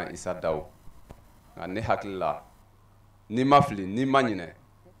flana Isa Daw. Ne hakilla ni mafli ni manyine.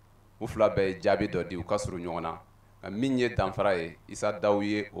 U fla be jabi do di u kasuru nyona. Minye danfara ye Isa Daw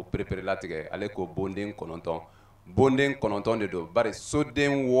ye o prepare latige ale ko bonden kononton. Bonden kononton de do bari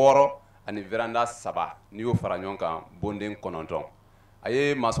soden woro ani veranda saba ni yo fara ɲɔgɔn kan bonden kononton a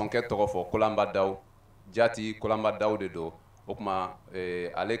ye maçonkɛ tɔgɔ fɔ Kolamba Daw jati Kolamba Daw de do o kuma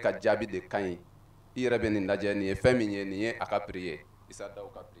ale ka jaabi de ka ɲi i yɛrɛ bɛ nin lajɛ nin ye fɛn min ye nin ye a ka prix ye Isa Daw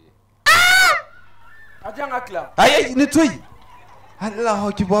ka prix ye a diya n ka tila ayi ni to yen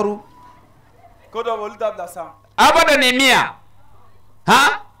Allahu kibaru ko dɔ olu dabila san abada ni miya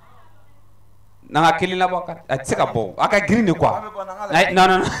han nanga kelen labɔ a tɛ se ka bɔ a ka girin de quoi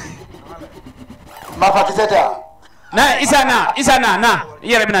non Ma fatiseta. Na Isa na i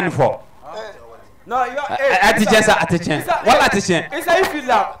yɛrɛ bɛna nin fɔ a tɛ tiɲɛ sa a tɛ tiɲɛ wala a tɛ tiɲɛ Isa i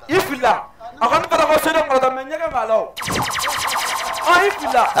filila a kɔni fana ko sɛnɛ kɔrɔtɔ mɛ ɲɛgɛn b'a la o i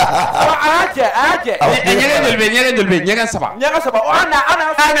filila a y'a jɛ ɲɛgɛn joli bɛ ɲɛgɛn saba an y'a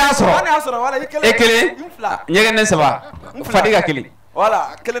sɔrɔ wala i kelen e kelen ɲɛgɛn ne saba fadi ka kelen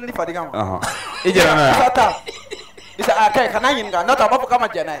wala kelen ni fadi ka ma i jɛra n'o ye Isa a kai kana ɲininka n'o tɛ a b'a fɔ k'a ma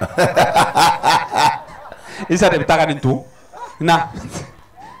jɛn n'a ye Isa de bɛ taa ka nin to na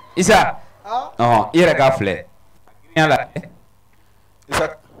Isa i yɛrɛ k'a filɛ yala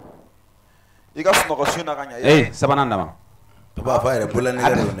Isa i ka sunɔgɔ su na ka ɲɛ sabanan dama Papa fa yɛrɛ bola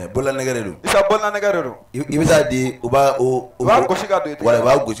nɛgɛ de don Isa bola nɛgɛ de don i bɛ taa di u b'a gosi ka don wala u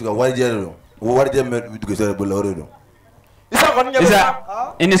b'a gosi ka warijɛ de don o warijɛ min bɛ gosi ka bola o de don Isa kɔni ɲɛ bɛ Isa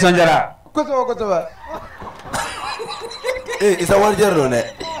i nisɔndiyara kosɛbɛ Isa warijɛ de don dɛ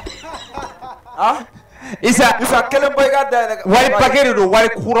Isa kelen bɔ i ka da yɛlɛ wari paquet de don wari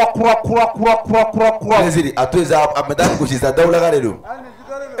kura Président a to Isa a bɛ taa gosi Isa Dawulaka de don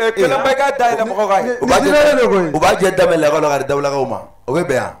kelen bɔ i ka da yɛlɛ mɔgɔ ka ye u b'a jɛ damɛ lakaw la ka di Dawulakaw ma o bɛ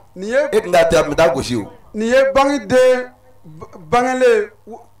bɛn yan e tun t'a to a bɛ taa gosi o nin ye bangeden bangele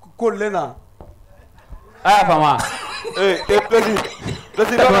kolena ah fama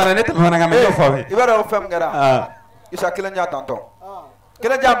Plaisir ne te fana ngam do fo ibara o fem ngara isa kelen ja tonton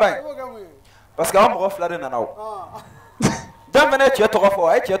kelen ja bay parce que am mo flade na naw dan bene ci to fo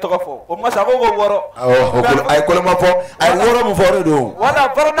ay ci to fo o ma sa go woro ay ko ma fo ay woro mo fo do wala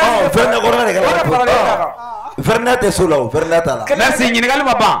farna verna ko rek verna te solo verna ta la merci ñi ngal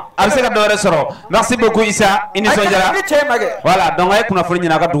ma ban am se ka do resoro merci beaucoup Issa émission jara voilà donc ay kuna fo ñi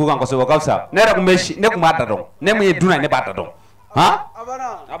na ka dugu kan ko so ka sa ne rek meshi ne ko ma ta don ne mo ye duna ne ba ta don ha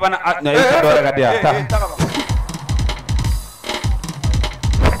abana na yi ka do rek dia ta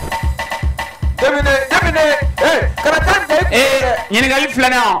Demine, kana tan de ñi ngali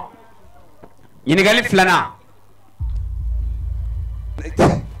flana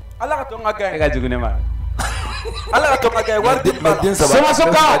ala ka to ngagay ga jugune ma ala ka to ngagay war dit ma din sama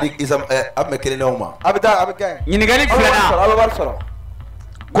soka isam ab me kele ma abda ñi ngali flana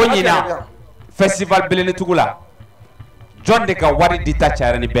ko ñina festival Bélénitougou la jonde ka wari di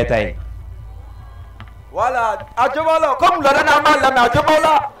tachara ni betay wala ajomala comme la na ma la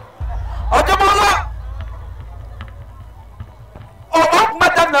ajomala oh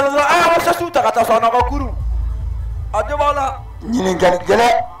madame na la ah sa suta kata so na ko kuru ajomala ñini gele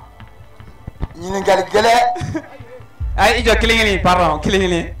ay ijo kilingili pardon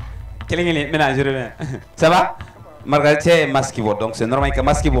kilingili maintenant je reviens ça va margaret masque bo donc c'est normal que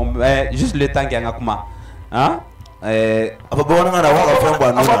masque bo juste le temps qu'il y a kuma hein aba bo na wa ka fon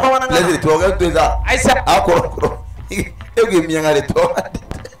ba no plaisir to ga to za ay sa akoro e ge mi ngare to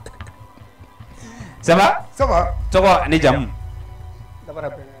ça va togo ni jam Dabara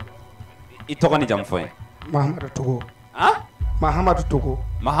i togo ni jam foy Mahamadou Togo hein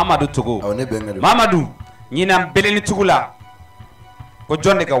Mahamadou Togo aw ne bengal Mahamadou ñina Bélénitougou la ko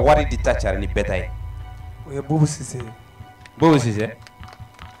jonde ka wari di tachar ni betay oye Bobo Cissé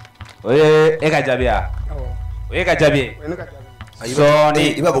oye e ka jabia oye ka jabi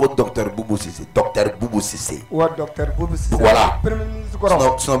Soni il va beaucoup docteur Boubou Cissé wa docteur Boubou Cissé voilà premier ministre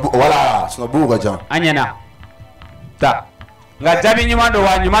koro voilà son Boubou gajan anyana ta nga jabi nyuma do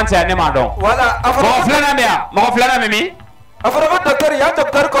wa nyuma ta ne ma don wala mo flana me mi afara ko docteur ya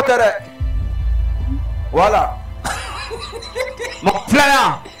docteur ko tere wala mo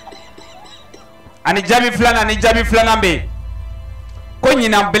flana ani jabi flana be ko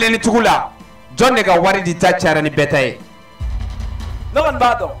nyina Bélénitougou la jonde ka wari di tachara ni betay no kan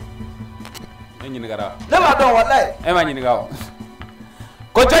ba don ñini gara ne ba don wallahi e ma ñini gaw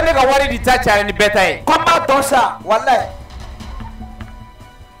ko jonde ka wari di tachara ni betay ko ma don ça wallahi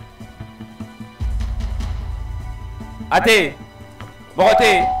ate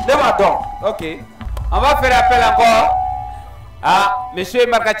bokote ne ba don ok on va faire appel encore à monsieur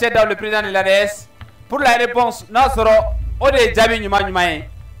Markacheda, le président de l'ADS pour la réponse non soro o de jabi ñuma ñuma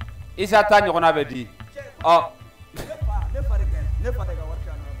Issa ta ñoko na be di oh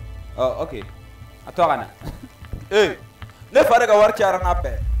oh ok atogana ne fare ga war ciara na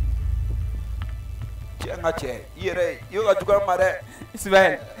be ci nga ci yere yo ga dugal mare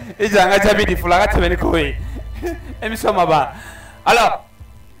Ismaël ija nga jabi di fula ga temeni ko yi émission maba alors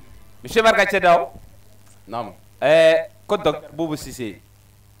monsieur Markacheda nam ko docteur Boubou Cissé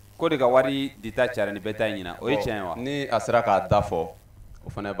ko de ga wari di ta ciara ni betay ñina o yi cien wa ni asra ka dafo o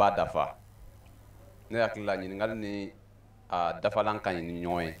fana ba dafa ne hakilla ɲininkali ni a dafalan ka ɲi ni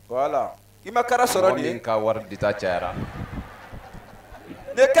ɲɔgɔn ye voilà i ma kara sɔrɔ de min ka wari dita cayara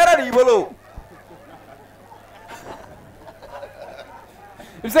ne kara de i bolo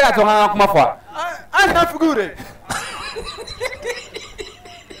i bɛ se ka to an ka kuma fɔ an na figure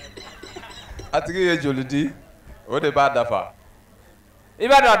a tigi ye joli di o de b'a dafa i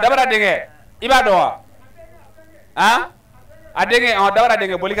b'a dɔn Dabara denkɛ i b'a dɔn wa han a denkɛ Dabara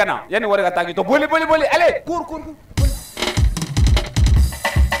denkɛ boli ka na yanni wari ka taa k'i to boli allez cours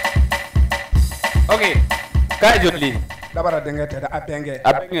ok k'a ye joli Dabara denkɛ tɛ dɛ a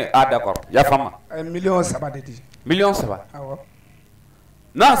bɛnkɛ ah d'accord yafa n ma million 3 de di million 3 awɔ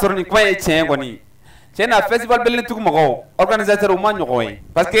n'a sɔrɔ nin kuma ye tiɲɛ kɔni tiɲɛ na festival Bélénitougou mɔgɔw organisateur u ma ɲɔgɔn ye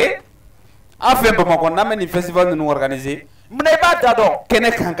parce que an fɛ Bamakɔ n'an bɛ nin festival ninnu organiser munna i b'a da dɔn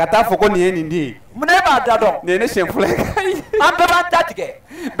kɛnɛ kan ka taa fɔ ko nin ye nin den ye munna i b'a da dɔn nin ye ne siɲɛ fɔlɔ ye an bɛɛ b'an ta tigɛ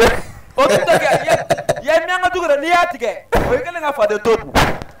o tɛ tigɛ ye min an ka dugu la n'i y'a tigɛ o ye kelen ka faden to dun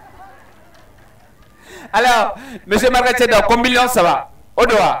alors monsieur Markacheda ko million 3 o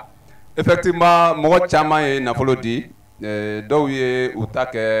do wa effectivement mɔgɔ caman ye nafolo di dɔw ye u ta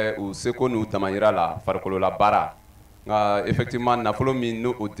kɛ u seko n'u damayira la farikolola baara nka effectivement nafolo min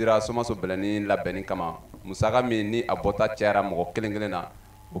n'o dira Somasso bɛlɛni labɛnni kama musaka min ni a bɔta cayara mɔgɔ kelen kelen na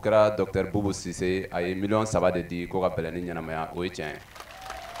o kɛra docteur Boubou Cissé a ye 3 de di ko ka bɛlɛni ɲɛnamaya o ye tiɲɛ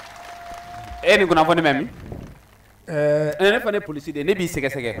ye. Ni kunnafoni mɛn min? Ne fana ye polisi de ne b'i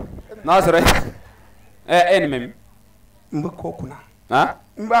sɛgɛsɛgɛ n'a sɔrɔ ni mɛn min? N bɛ ko kunna.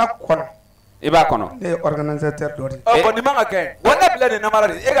 N b'a kɔnɔ. I b'a kɔnɔ? Ne ye organisateur dɔ de. Bon nin man ka kɛ wa ne bila nin namara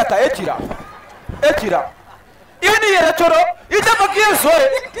de e ka taa e cira e cira i bɛ n'i yɛrɛ coro i tɛ fɔ k'i ye so ye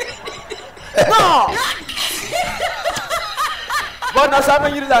non bon na sa bɛ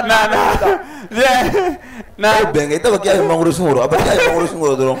yiri la na bɛnkɛ i tɛ fɔ k'i ye mangoro sun wɔrɔ a bɛ k'i ye mangoro sun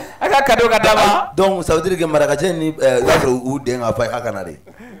wɔrɔ dɔrɔn a ka cadeau ka d'a ma donc ça veut dire que marakacɛ ni y'a sɔrɔ u den ka fa a kana de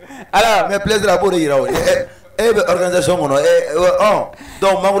alors mais plaisir a b'o de yira o e bɛ organisation kɔnɔ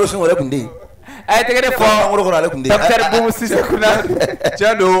donc mangoro sun wɛrɛ tun tɛ yen a ye tɛgɛ de fɔ mangoro kɔnɔ ale tun tɛ yen docteur Boubou Cissé kunna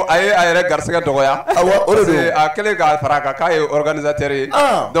tiɲɛ don a ye a yɛrɛ garisɛgɛ dɔgɔya awɔ o de don a kɛlen k'a fara a kan k'a ye organisateur ye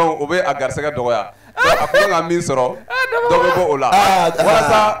donc o bɛ a garisɛgɛ dɔgɔya a ko ka min sɔrɔ dɔ bɛ bɔ o la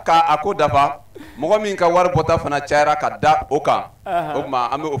walasa k'a ko dafa mɔgɔ min ka wari bɔta fana cayara ka da o kan o tuma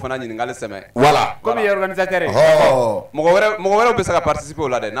an bɛ o fana ɲininkali sɛmɛ voilà comme il est organisateur mɔgɔ wɛrɛw bɛ se ka participer o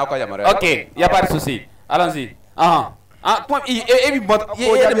la dɛ n'aw ka yamaruya ok y a pas de souci allons-y kuma e bɛ bɔ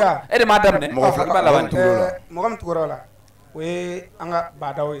e de m'a daminɛ mɔgɔ min tugura o la o ye an ka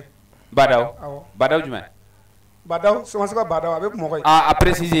Badaw ye Badaw jumɛn Badaw Somasso ka Badaw a bɛ Bamakɔ ye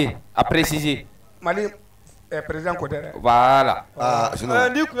a préciser Mali président ko tɛ dɛ voilà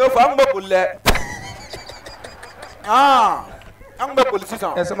n'i kun y'o fɔ an kun bɛ boli dɛ an kun bɛ boli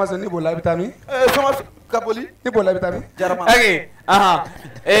sisan Somasso n'i bolila i bɛ taa min Somasso ka boli n'i bolila i bɛ taa min jarama ok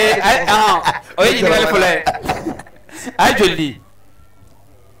o ye ɲininkali fɔlɔ ye a ye joli di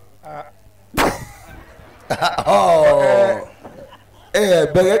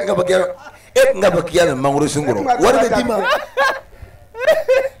bɛnkɛ ka bɔ k'i y'a mɛn mangoro sun kɔrɔ wari bɛ d'i ma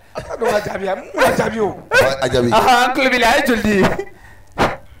a ka jaabi o a jaabi an tulo b'i la a ye joli di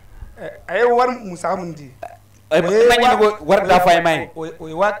a ye wari musaka min di na ɲini ko wari da fɔ a ye ma ye o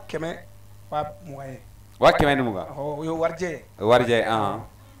ye 100 220 ye 100 ni 20 o ye warijɛ ye warijɛ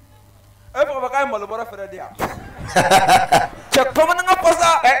e fɔ k'a ye malo bɔrɛ fɛrɛ di yan cɛ bamanankan fɔ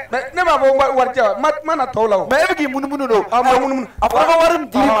sa ne m'a fɔ warijɛ ma na tɔw la o mais e bɛ k'i munumunu don a ma munumunu a fɔra ko wari min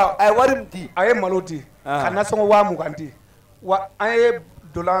di ma a ye wari min di a ye malo di ka nasɔngɔ 20 di wa an ye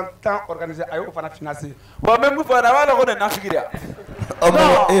dolantan organiser a y'o fana financer bon mais mun fɔ a b'a dɔn ko nin nafigi de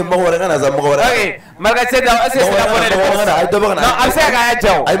mɔgɔ wɛrɛ ka na sa mɔgɔ wɛrɛ Marga Seda est-ce que c'est la bonne réponse non a bɛ se ka k'a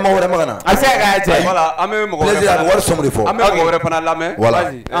jaw a ye mɔgɔ wɛrɛ ma ka na a bɛ se ka k'a jaw voilà an bɛ mɔgɔ Plaisir a bɛ wari sɔmi de fɔ an bɛ mɔgɔ wɛrɛ fana lamɛn voilà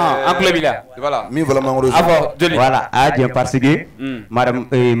an tulo b'i la voilà min fɔla mangoro a fɔ joli voilà a y'a jɛ parce que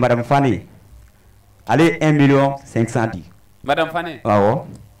madame Fane ale ye 1 500 000 di madame Fane awɔ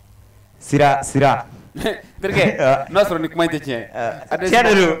sira terikɛ n'a sɔrɔ ni kuma in tɛ tiɲɛ tiɲɛ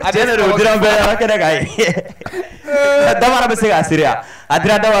de don dira bɛɛ ala kɛnɛ k'a ye Dabara bɛ se k'a seereya a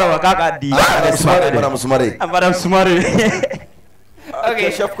dira Dabara ma k'a k'a di madame Soumare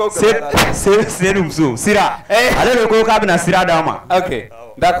ok Seydou muso sira ale de ko k'a bɛna sira d'a ma ok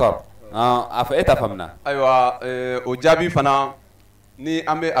d'accord a fɔ e ta faamuna ayiwa o jaabi fana ni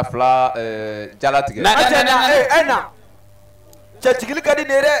an bɛ a fila jala tigɛ na cɛ jigili ka di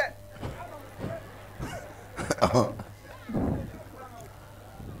ne ye dɛ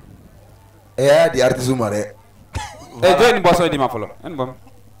y'a di artiste ma dɛ jɔn ni boisson di ma fɔlɔ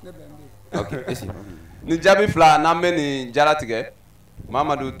ok ni jaabi fila n'an bɛ nin jala tigɛ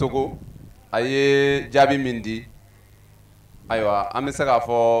Mamadu Togo a ye jaabi min di ayiwa an bɛ se k'a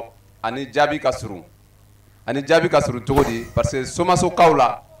fɔ ani jaabi ka surun cogo di parce que Somasso kaw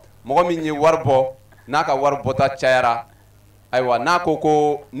la mɔgɔ min ye wari bɔ n'a ka wari bɔta cayara ayiwa n'a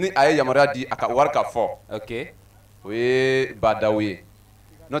ko ni a ye yamaruya di a ka wari ka fɔ ok o ye Badaw ye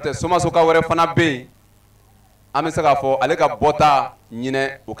n'o tɛ Somasso ka wɛrɛ fana bɛ yen an bɛ se k'a fɔ ale ka bɔta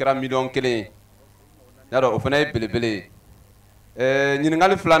ɲinɛ o kɛra 1 000 000 ye y'a dɔn o fana ye belebele ye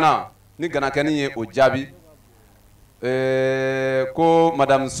ɲininkali filanan ni ganakɛni ye o jaabi ko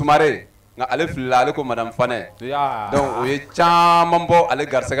madame Soumare nka ale filila ale ko madame Fane donc o ye caman bɔ ale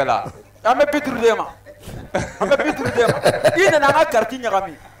garisɛgɛ la an bɛ 50 de ma i nana an ka carte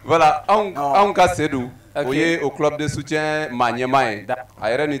ɲagami voilà anw ka Seydou o ye au club de soutien maa ɲɛmaa ye a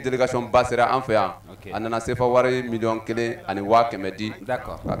yɛrɛ ni délégation ba sera an fɛ yan a nana sefa wari 1,100,000 ani 500 di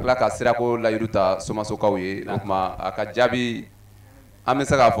ka tila ka sirako layidu ta Somasso kaw ye o tuma a ka jaabi an bɛ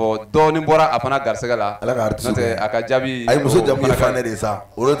se k'a fɔ dɔɔnin bɔra a fana garisɛgɛ la n'o tɛ a ka jaabi a ye muso jamu ye Fane de ye sa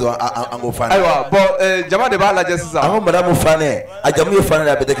o de don an ko Fane ayiwa bon jama de b'a lajɛ sisan an ko madame Fane a jamu ye Fane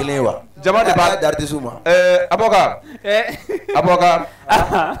de a bɛɛ tɛ kelen ye wa jama de b'a di artiste ma Aboubacar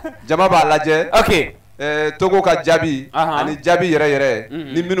jama b'a lajɛ ok Togo ka jaabi ani jaabi yɛrɛ yɛrɛ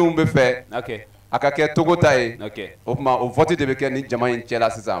ni minnu bɛ fɛ a ka kɛ Togo ta ye. Ok. O kuma o vote de bɛ kɛ ni jama in cɛla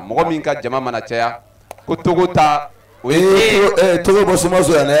sisan. Mɔgɔ min ka jama mana caya ko Togo ta o ye Togo bɔ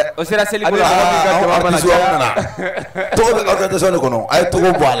Somasso yan dɛ. O sera seli ko la mɔgɔ min ka jama mana caya. Togo bɛ organisation de kɔnɔ. A ye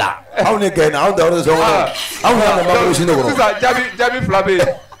Togo bɔ a la. Anw ni gɛn na anw tɛ organisation kɔnɔ. Anw y'a mɛn organisation de kɔnɔ. Sisan jaabi fila bɛ yen.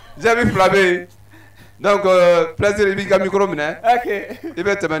 Jaabi fila bɛ yen. Donc Plaisir i b'i ka micro minɛ. Ok. I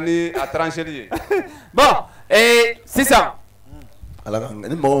bɛ tɛmɛ ni a trancheli ye. Bon sisan. Ala ka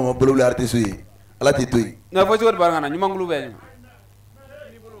ni mɔgɔ ma bolo wuli artiste ye. Ala t'i to yen. Non fɔ cogo di bari ka na ɲumankulu bɛ yen.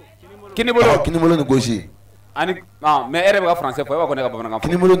 Kinibolo. Kinibolo ni gauche. Ani mais e yɛrɛ bɛ ka français fɔ e b'a fɔ ne ka bamanankan fɔ.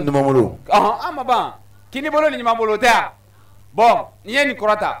 Kinibolo ni ɲumanbolo. An ma ban. Kinibolo ni ɲumanbolo tɛ yan. Bon n'i ye nin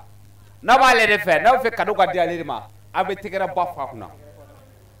kɔrɔ ta n'a b'ale de fɛ n'a bɛ fɛ cadeau ka di ale de ma a bɛ tɛgɛrɛ ba fa kunna.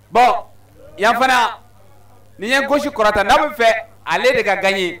 Bon yan fana n'i ye gauche kɔrɔ ta n'a bɛ fɛ ale de ka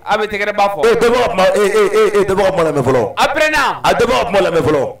gagner a bɛ tɛgɛrɛ ba fɔ. Dɔ bɔ ka kuma dɔ bɔ ka kuma lamɛn fɔlɔ. Après na. A dɔ bɔ ka kuma lamɛn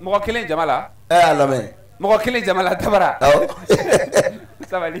fɔlɔ. Mɔgɔ kelen jama la. A lamɛn. Mɔgɔ kelen jama la Dabara. Awɔ.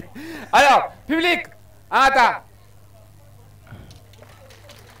 Sabali. Alors public an ka taa.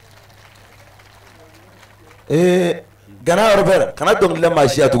 Gana Robert kana dɔnkili maa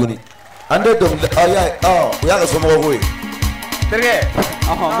siya tuguni an tɛ dɔnkili o y'a ka somɔgɔ ko ye. Terikɛ.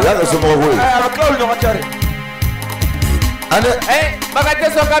 O y'a ka somɔgɔ ko ye. A bɛ tila olu ɲɔgɔn cɛ de. Baga tɛ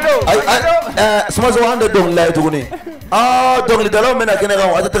sɔn cadeau. Somasso an tɛ dɔnkilila ye tuguni. Dɔnkilidalaw bɛna kɛnɛ kan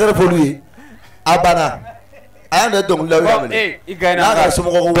a tɛ tɛgɛrɛ fɔ olu ye a banna a y'an tɛ dɔnkililaw y'a minɛ. N'a ka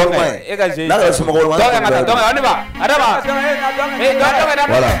somɔgɔ ko walima ye n'a ka somɔgɔ walima. Dɔnkɛ ka taa dɔnkɛ Adama.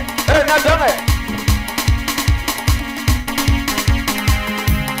 Voilà. Na dɔnkɛ.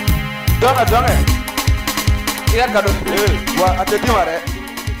 Dɔnkɛ. I ka cadeau. Wa a tɛ d'i ma dɛ.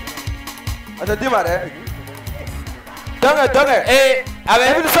 A tɛ d'i ma dɛ. Dɔnkɛ. A bɛ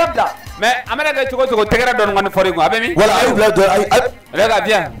émission bila. Mais a mana kɛ cogo cogo tɛgɛrɛ dɔɔni kɔni fɔr'i kun a bɛ min. Voilà a y'u bila dɔn ale ka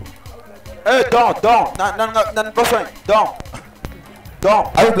bien. Dɔn. Nan bɔsɔn dɔn.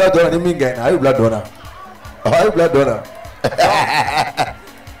 A y'u bila dɔn na ni min gɛn na a y'u bila dɔn na. A y'u bila dɔn na.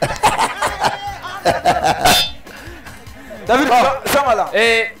 David sɔngɔ la.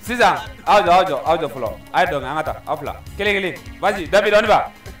 Sisan aw jɔ fɔlɔ a ye dɔnkɛ an ka taa aw fila kelen vas-y David on y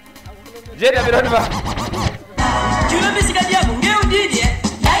va. David on y va. Tu veux me dire diabo ngeu didi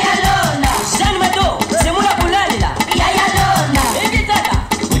Yaya Lona Jean Mato Semula Kulali la Yaya Lona Ebitaka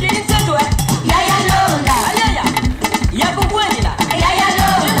Ujeni Sato Yaya Lona Ayaya Yako Kwani la Yaya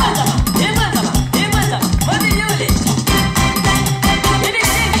Lona Emazama Mami yule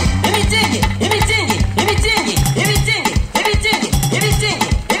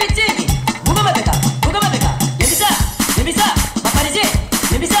Ebitingi Buga mabeka Nebisa Paparize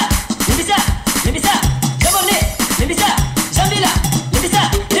Nebisa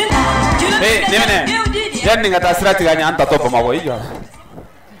Yanni nga taa sira tigɛ an tatɔ Bamakɔ i jɔ.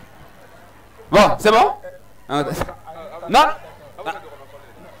 Bon, c'est bon? Non?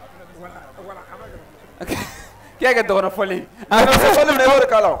 Qui est que tu as folie? Folie ne veut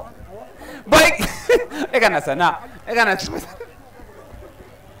pas là. Boy, e kana sa na, e kana.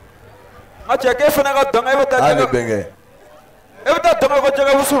 Ma cɛ k'e fana ka dɔn e bɛ taa. A ne bɛnkɛ. E bɛ taa dɔn ko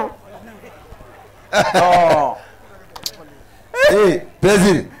jɛgɛ wusu.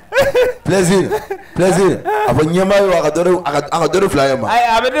 Plaisir. A fɔ ɲɛmaa ye a ka dɔrɔ fila ye ma. Ayi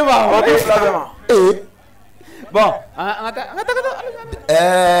a bɛ ne ma. A bɛ fila bɛɛ ma. Bon, an ka taa.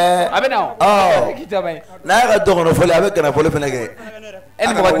 A bɛ na o. N'a y'a ka dɔn kɔnɔ fɔli a bɛ kana fɔli fana kɛ. E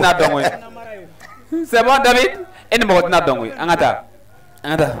ni mɔgɔ tɛna dɔn koyi. C'est bon David? E ni mɔgɔ tɛna dɔn koyi. An ka taa.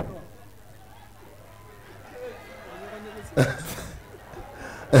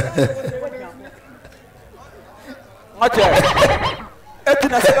 Ma cɛ e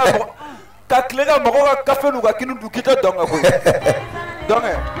tɛna se ka mɔgɔ ka tile ka mɔgɔw ka kafe n'u ka kini dun k'i tɛ dɔn ka koyi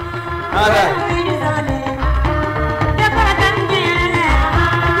dɔnkɛ.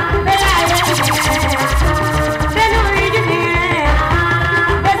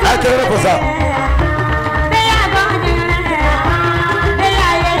 A kɛra ko sa.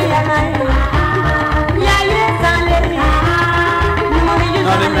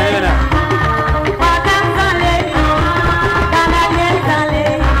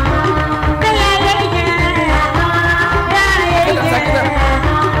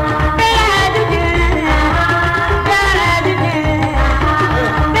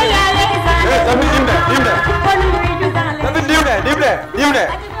 Nimne.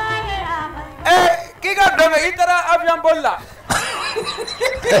 K'i ka dɔnkɛ i taara avion boli la.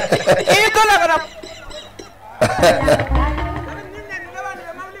 I to la ka na.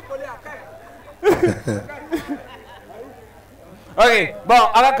 Ok, bon,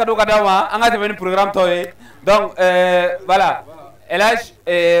 an ka cadeau ka d'aw ma, an ka tɛmɛ ni programme tɔw ye. Donc, voilà, Elhaj,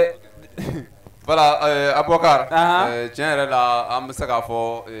 Voilà, Aboubacar, tiens yɛrɛ la an bɛ se k'a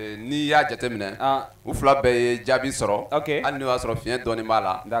fɔ n'i y'a jateminɛ u fila bɛɛ ye jaabi sɔrɔ hali n'o y'a sɔrɔ fiɲɛ dɔɔni b'a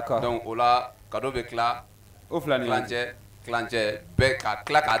la donc o la cadeau bɛ tila o fila ni kilancɛ bɛɛ ka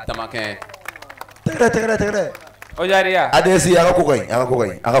tila k'a dama kɛ tɛgɛrɛ o jaariya adesi a ka ko ka ɲi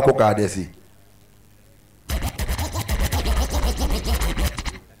a ka ko ka adesi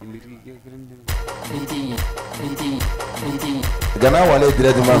Gana wale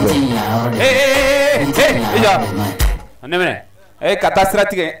directement ne minɛ ka taa sira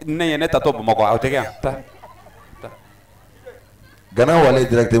tigɛ ne ye ne tatɔ Bamakɔ aw tɛ kɛ yan Gana wale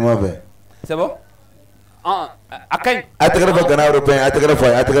directement fɛ c'est bon a ka ɲi a tɛgɛrɛ fɔ Gana européen a tɛgɛrɛ fɔ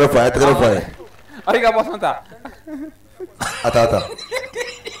a tɛgɛrɛ fɔ a tɛgɛrɛ fɔ a ka boisson ta a ta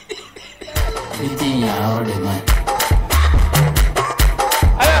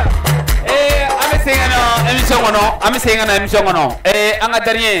an bɛ segin ka na émission kɔnɔ an ka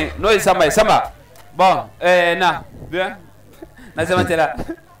dernier n'o ye Samba ye Samba bon na bien na Samba tɛ la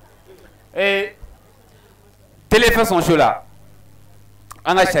Télé fait son show la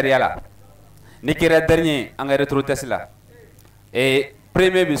an ka sariya la ni kɛra dernier an ka rétro test la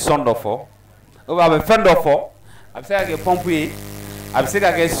premier bɛ son dɔ fɔ ou bien a bɛ fɛn dɔ fɔ a bɛ se ka kɛ pompe ye a bɛ se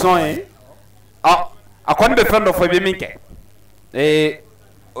ka kɛ son ye a kɔni bɛ fɛn dɔ fɔ i bɛ min kɛ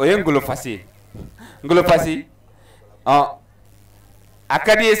o ye Ngolo Fassi ye Ngolo Fassi a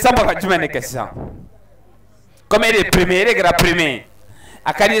ka di ye Samba ka jumɛn de kɛ sisan comme e de ye premier e de kɛra premier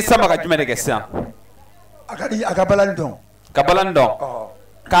a ka di ye Samba ka jumɛn de kɛ sisan a ka di a ka balani dɔn ka balani dɔn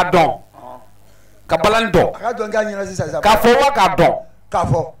k'a dɔn ka balani dɔn a ka dɔn k'a ɲɛna sisan k'a fɔ wa k'a dɔn k'a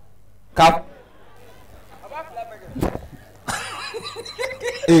fɔ k'a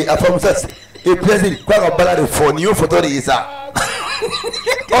a faamu sa Plaisir k'a ka bala de fɔ nin y'o fɔtɔ de ye sa n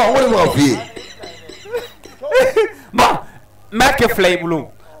ko ne ma f'i ye bon n b'a kɛ fila y'i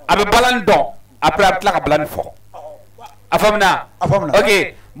bolo a bɛ balani dɔn après a bɛ tila ka balani fɔ a faamuna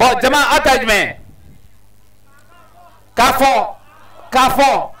ok bon jama aw ta ye jumɛn k'a fɔ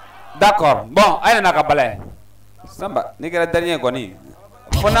d'accord bon a ye na ka bala ye Samba n'i kɛra dernier kɔni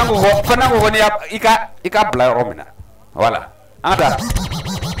fo n'an ko ko n'i i ka bila yɔrɔ min na voilà an ka taa.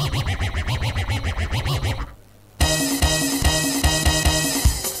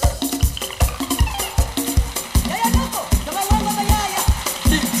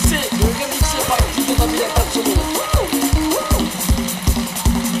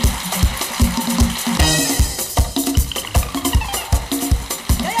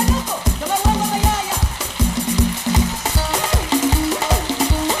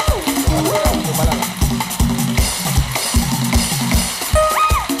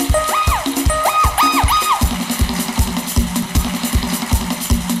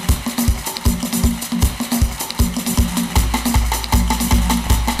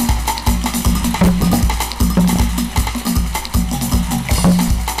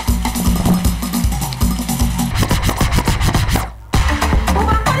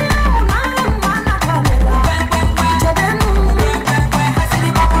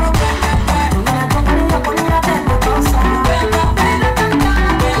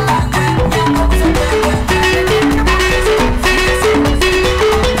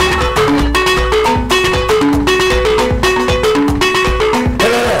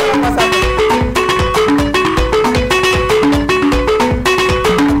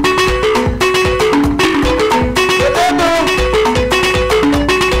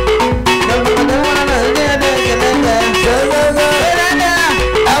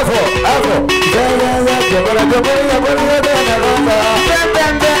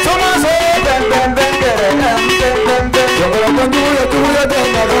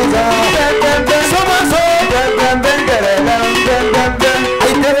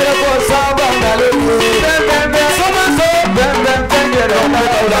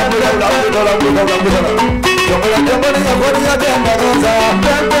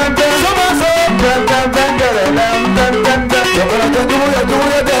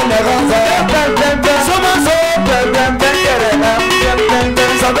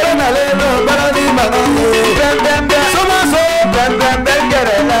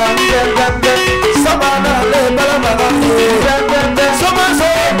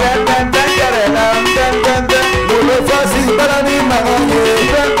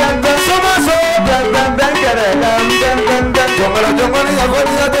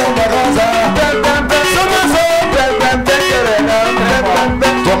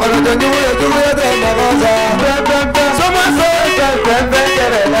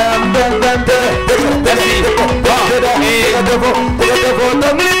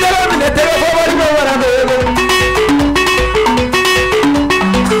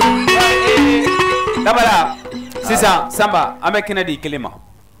 Dabara, c'est ça, Samba, avec Kennedy Kelema.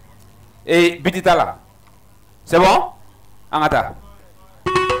 Et Petit là. C'est bon? Angata.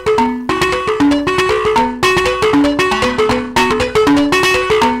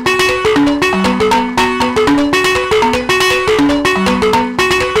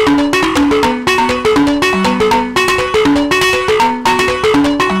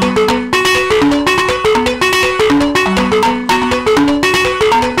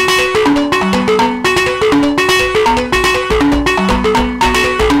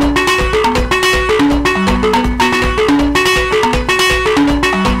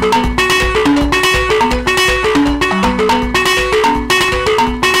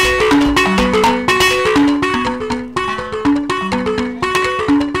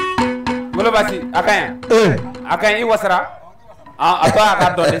 Akan I wasara apa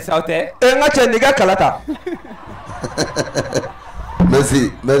akan donner sauté ngache niga kalata.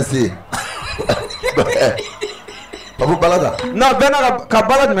 Merci. Papou balada. Non, bena ka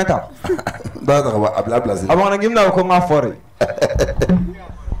balad meta. Balada ka abla plaisir. Amana ngimna ko nga fori.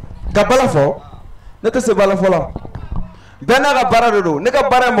 Ka bala fo. Nete se bala fo la. Bena ka bara do. Ne ka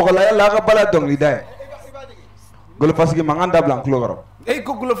bara mo la la ka bala dong lidai. Golo fasiki manganda blanc clogaro.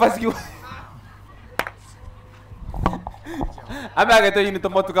 Ko golo fasiki. Amérique est une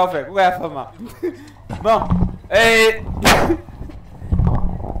tomate café. Bon,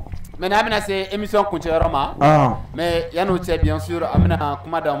 maintenant c'est émission Kuncheroma. Mais il y a nous bien sûr amena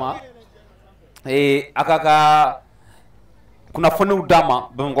kumadama et akaka kuna fonu dama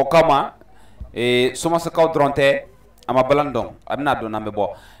bongo kama et Somasso dronte ama balandon amena dona me bon.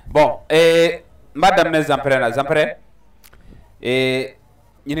 Bon madame Zampéré et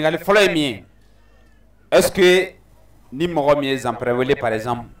il ngali folo mi. Est-ce que ni mɔgɔ min ye Zampéré wele par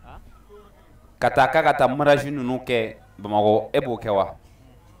exemple ka taa k'a ka taa mariage ninnu kɛ Bamakɔ e b'o kɛ wa?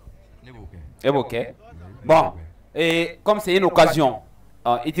 E b'o kɛ bon comme c'est une occasion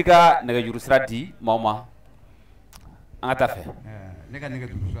i t'i ka nɛgɛjuru sira di maa o ma an ka taa fɛ. Ne ka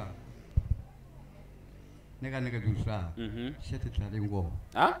nɛgɛjuru sira 7 talen kɔ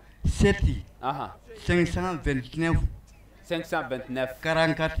 7 529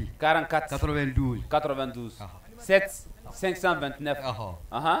 44 92 7 529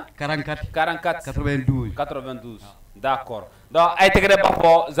 44 92. D'accord. Donc a été créé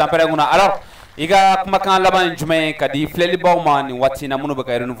par Zampéré Guna. Alors il y a kumakan laban jumɛn ka di filɛli baw ma ni waati na minnu bɛ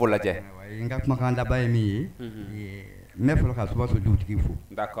ka renouveau lajɛ. N ka kumakan laban ye min ye n bɛ fɔlɔ ka Somasso dugutigi fo.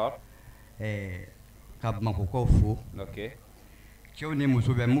 D'accord. Ka Bamakɔkaw fo. OK. Cɛw ni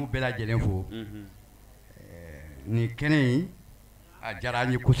muso bɛ m'u bɛɛ lajɛlen fo. Ni kɛnɛ in a diyara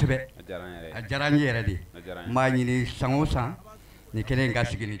n ye kosɛbɛ. A diyara n ye yɛrɛ de. N b'a ɲini san o san ni kɛnɛ in ka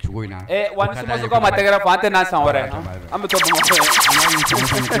sigi ni cogo in na. Wa ni Somasso ma tɛgɛrɛ fɔ an tɛ na san wɛrɛ an bɛ to Bamakɔ yan. N b'a ɲini san o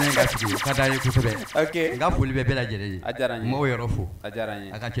san ni kɛnɛ in ka sigi o ka d'an ye kosɛbɛ. OK. N ka foli bɛ bɛɛ lajɛlen ye. A diyara n ye. N m'o yɔrɔ fo. A diyara n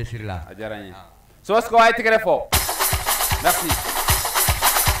ye. A ka cɛsiri la. A diyara n ye. Somasso a ye tɛgɛrɛ fɔ. Merci.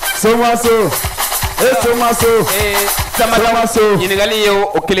 Somasso. Somasso. Somasso. Ɲininkali ye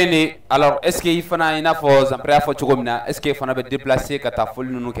o kelen de. Alors est-ce que i fana i n'a fɔ Zampéré y'a fɔ cogo min na est-ce que i fana bɛ déplacer ka taa foli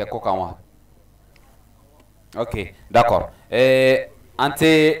ninnu kɛ kɔ kan wa? OK, d'accord. An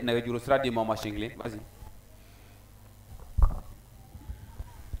tɛ nɛgɛjuru sira di ma siɲɛ kelen. Vas-y.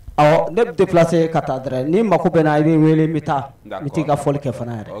 awɔ ne bɛ déplacer ka taa dɛrɛ ni mako bɛ na i bɛ wele n bɛ taa n bɛ t'i ka fɔli kɛ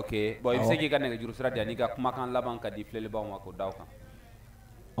fana yɛrɛ. OK, bon i bɛ se k'i ka nɛgɛjuru sira di yan n'i ka kumakan laban ka di filɛlibaw ma k'o da o kan.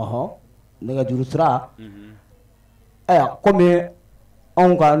 Ɔhɔn nɛgɛjuru sira komi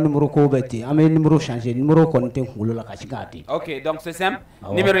anw ka numéro ko bɛ ten an bɛ numéro changer numéro kɔni tɛ kunkolo la ka sin k'a di. OK, donc c'est simple.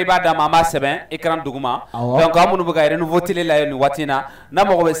 Numéro i b'a d'a ma an b'a sɛbɛn écran duguma. Donc an minnu bɛ ka renouveau télé la nin waati in na n'a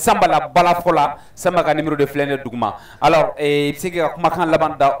mago bɛ Samba la balafɔ la Samba ka numéro de filɛ ne duguma. Alors i bɛ se k'i ka kumakan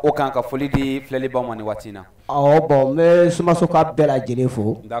laban da o kan ka foli di filɛlibaw ma nin waati in na. Awɔ bon n bɛ Somasso ka bɛɛ lajɛlen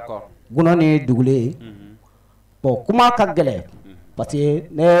fo. D'accord. Gunɔ ni Dugule. Bon kuma ka gɛlɛn parce que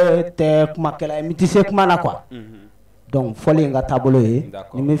ne tɛ kumakɛla ye n tɛ se kuma na quoi. Donc fɔli in ka taabolo ye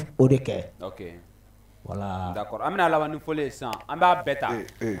ni bɛ o de kɛ. OK. Voilà. D'accord. An bɛna laban ni fɔli ye sisan an b'a bɛɛ ta.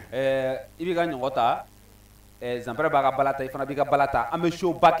 I b'i ka ɲɔgɔn ta Zampéré b'a ka bala ta i fana b'i ka bala ta an bɛ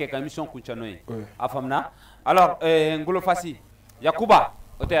show ba kɛ ka émission kuncɛ n'o ye. A faamuna? Alors Ngolo Fassi Yakuba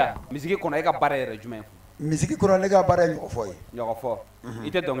o tɛ yan misiki kɔnɔ e ka baara yɛrɛ jumɛn ye? Misiki kɔnɔ ne ka baara ye ɲɔgɔnfɔ ye. Ɲɔgɔnfɔ. I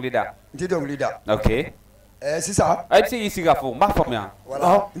tɛ dɔnkili da? N tɛ dɔnkili da. OK. Sisan. A bɛ se k'i sigi ka fɔ n b'a faamuya.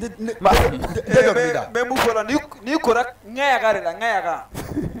 Voilà. N tɛ dɔnkili da. Mais mun fɔ la n'i kora ŋayaga de la ŋayaga.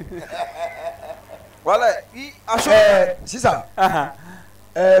 Voilà sisan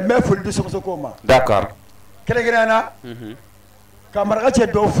n bɛ foli di Somasso ko ma. D'accord. Kɛrɛnkɛrɛnya na ka maraka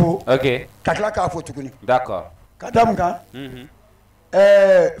cɛ dɔw fo. OK. Ka tila k'a fɔ tuguni. D'accord. Ka da mun kan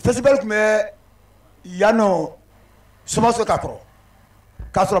festival tun bɛ yano Somasso kakro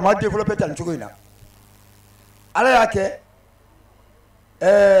kasro ma développer tan cogo ina ala y'a kɛ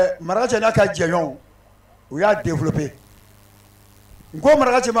maraka cɛ n'a ka jɛɲɔgɔnw u y'a développer n ko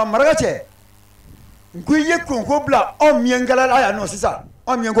maraka cɛ ma maraka cɛ n ko i ye konko bila anw miɲɛnkɛla yan nɔ sisan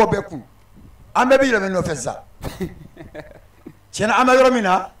anw miɲɛnkaw bɛɛ kun an bɛɛ bɛ yɛlɛmɛ nɔfɛ sisan tiɲɛna an bɛ yɔrɔ min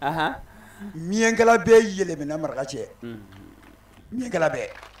na miɲɛnkɛla bɛɛ yɛlɛmɛna maraka cɛ miɲɛnkɛla bɛɛ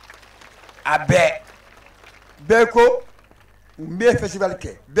a bɛɛ ko n bɛ festival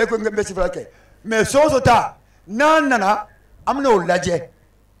kɛ bɛɛ ko n bɛ festival kɛ mais Somasso ta n'an nana an bɛna o lajɛ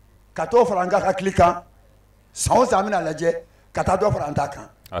ka t'o fara an ka hakili kan san o san an bɛna lajɛ ka taa dɔ fara an ta kan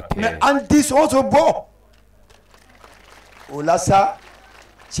mais an ti Somasso bɔ o la sa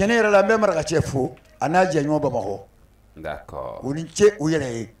tiɲɛ yɛrɛ la n bɛ maraka cɛ fo a n'a jɛɲɔgɔn Bamakɔ d'accord u ni ce u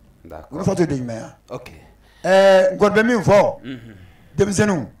yɛrɛ ye u ni fato de ɲuman ya ok n kɔni bɛ min fɔ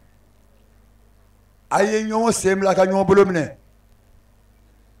denmisɛnninw a ye ɲɔgɔn sen bila a ka ɲɔgɔn bolo minɛ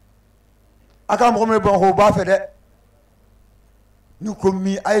a ka mɔgɔ min bɛ Bamakɔ o b'a fɛ dɛ n'u ko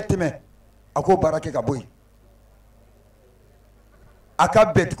min a ye tɛmɛ a k'o baara kɛ ka bɔ yen a ka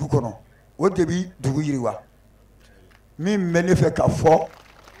bɛn dugu kɔnɔ o de bi dugu yiriwa min bɛ ne fɛ ka fɔ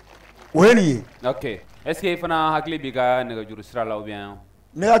o ye nin ye. ok est ce que i fana hakili b'i ka nɛgɛjuru sira la ou bien.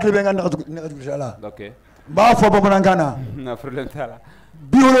 ne hakili bɛ n ka nɛgɛjuru sira la. ok n b'a fɔ bamanankan na. na problème t'a la.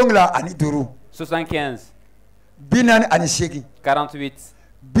 75. 75. 48. 48.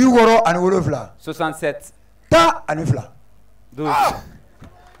 67. 67. 12. 12.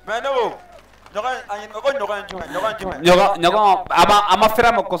 mais no ɲɔgɔn a ma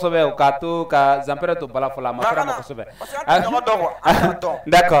fɛrɛ ma kosɛbɛ k'a to ka Zampéré to bala fɔlɔ a ma fɛrɛ ma kosɛbɛ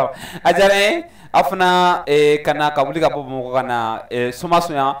d'accord a diyara n ye aw fana ka na ka wuli ka bɔ Bamakɔ ka na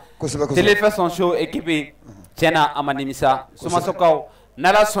Somasso yan Télé fait son show équipe tiɲɛna a ma nimisa Somassokaw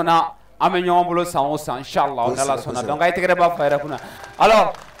n'Ala sɔnna an bɛ ɲɔgɔn bolo san o san inchallah n'Ala sɔnna donc a ye tɛgɛrɛ b'a fa yɛrɛ kunna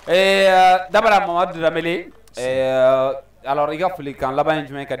alors Dabara Mamadu Danbele alors i ka folikan laban ye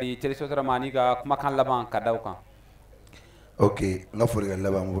jumɛn ka di téléspectateur ma ani ka kumakan laban ka da o kan. ok n ka folikan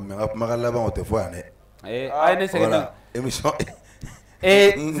laban mais n ka kumakan laban o tɛ fɔ yan dɛ. a ye ne sɛgɛn dɛ. émission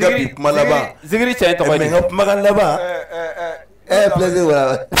n ka bi kuma laban. Zigiri cɛ in tɔgɔ ye di. mais n ka kumakan laban. plaisir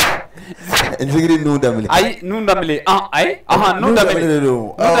wala. Zigiri nun Danbele. ayi nun Danbele ayi nun Danbele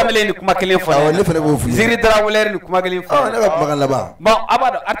nun Danbele ni kuma kelen fɔ. awɔ ne fana b'o f'i ye. Zigiri Darawele ni kuma kelen fɔ. ne ka kumakan laban. bon a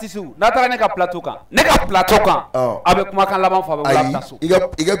b'a dɔn artiste n'a taara ne ka plateau kan a bɛ kumakan laban fɔ a bɛ wula bila so. i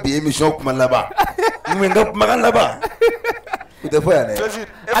ka bi émission kuma laban. mais n ka kumakan laban. o tɛ fɔ yan dɛ.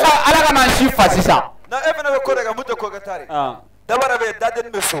 ala ka n'an si fa sisan. na e fana bɛ ko de kan mun tɛ ko kɛ tari. Dabara bɛ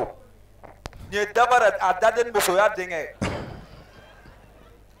daden bɛ so. nin ye Dabara a daden bɛ so o y'a denkɛ.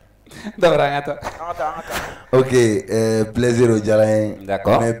 Dabara ok plaisir o diyara n ye.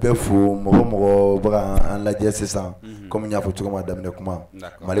 d'accord ne bɛ fo mɔgɔ bɛ ka an lajɛ sisan comme n y'a fɔ cogo min na daminɛ kuma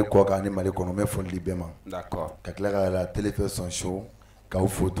Mali kɔ kan ani Mali kɔnɔ n bɛ foli di bɛɛ ma. d'accord ka tila ka la Télé fait son show k'aw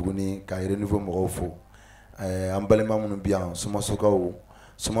fo tuguni ka renouveau mɔgɔw fo an balima minnu bi yan Somassokaw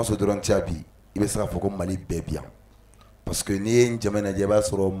Somasso dɔrɔn tɛ yan bi i bɛ se k'a fɔ ko Mali bɛɛ bi yan parce que n'i ye n jama lajɛ i b'a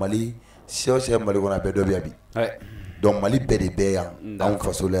sɔrɔ Mali siya o siya Mali kɔnɔ a bɛɛ dɔ bɛ yan bi. donc Mali bɛɛ de bɛ yan anw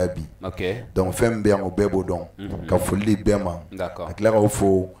faso la yan bi donc fɛn min bɛ yan o bɛɛ b'o dɔn ka foli di bɛɛ ma ka tila k'aw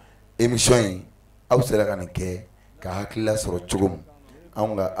fo émission in aw sera ka nin kɛ ka hakilila sɔrɔ cogo min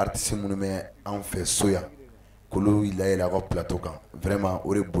anw ka artiste minnu bɛ anw fɛ so yan k'olu layɛlɛ aw ka plateau kan vraiment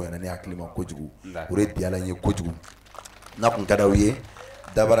o de bonyana ne hakili ma kojugu o de diyala n ye kojugu n'a kun ka d'aw ye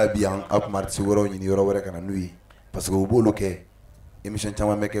Dabara bi yan aw tun bɛ artiste wɛrɛw ɲini yɔrɔ wɛrɛ ka na n'u ye parce que u b'olu kɛ émission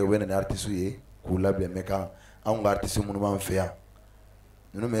caman bɛ kɛ u bɛ na ni artiste ye k'u labɛn mais kan anw ka artiste minnu b'an fɛ yan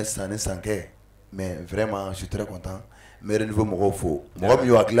ninnu bɛ san ni san kɛ mais vraiment je suis très content n bɛ renouveau mɔgɔw fo mɔgɔ min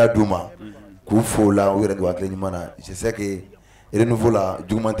y'o hakilila d'u ma k'u fo o la u yɛrɛ n'u hakili ɲuman na je sais que renouveau la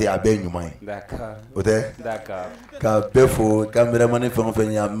juguman tɛ a bɛɛ ye ɲuman ye o tɛ ka bɛɛ fo caméraman fɛn o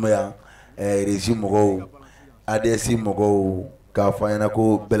fɛn ye an bɛ yan régie mɔgɔw ADS mɔgɔw k'a fɔ an ɲɛna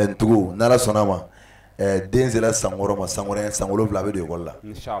ko Bélénitougou n'Ala sɔnna a ma den sera san 6 ma san wɛrɛ san 7 a bɛ don école la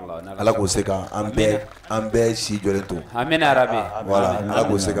ala k'o se ka an bɛɛ si jɔlen to amina yarabi voilà ala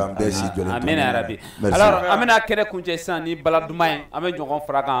k'o se ka an bɛɛ si jɔlen to amina yarabi alors an bɛna kɛnɛ kuncɛ sisan ni bala duman ye an bɛ ɲɔgɔn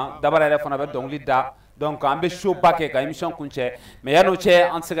fara kan Dabara yɛrɛ fana bɛ dɔnkili da donc an bɛ show ba kɛ ka émission kuncɛ mais yan'o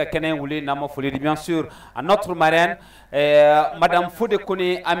cɛ an tɛ se ka kɛnɛ in wuli n'an ma foli di bien sûr à notre marraine Madame Fodé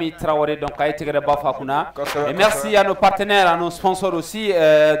Kone Ami Traoré, donc a été Bafakuna. Et merci à nos partenaires, à nos sponsors aussi,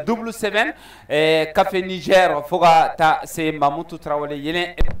 Double 7, Café Niger, Foga, c'est Mamoutou Traoré, Yélin.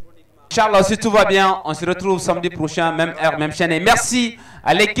 Inch'Allah, si tout va bien, on se retrouve samedi prochain, même heure, même chaîne. Et merci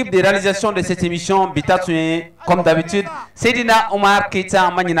à l'équipe de réalisation de cette émission. Bitatoué, comme d'habitude, Seydina, Oumar,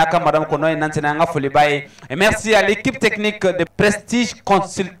 Keïta, Maninaka, Madame Konoy, Nantenanga, Folibaye. Et merci à l'équipe technique de Prestige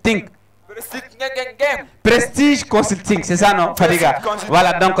Consulting. Prestige Consulting, c'est ça, non, Fadiga?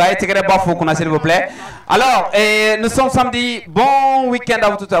 Voilà, donc, s'il vous plaît. Alors, nous sommes samedi. Bon week-end à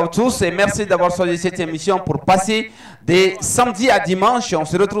vous toutes et à vous tous. Et merci d'avoir choisi cette émission pour passer de samedi à dimanche. On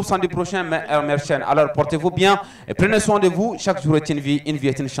se retrouve samedi prochain, même chaîne. Alors, portez-vous bien et prenez soin de vous. Chaque jour est une vie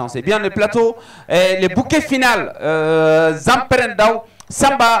est une chance. Et bien, le plateau, le bouquet final, Zampéré,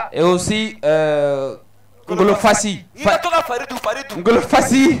 Samba et aussi. Fassi.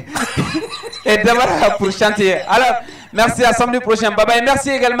 Fassi et Dabara pour chanter. Alors, merci à samedi prochain. Bye bye. Merci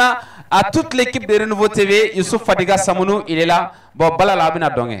également à toute l'équipe de Renouveau TV. Youssouf Fadiga Samounou, il est là. Bon, Balala Abina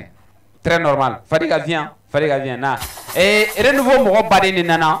Dongé. Très normal. Fadiga vient. Nah. Et Renouveau Moro Badeni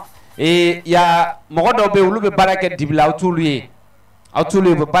Nana. Et il y a Moro Dobe Oulube Baraket Dibila Outoulié.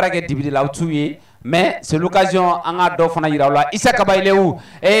 Outoulié Baraket Dibila Outoulié. Mais c'est l'occasion, Issa Kaba il est où?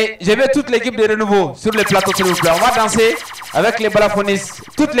 Et je vais toute l'équipe de Renouveau sur le plateau s'il vous plaît. On va danser avec les balaphonistes.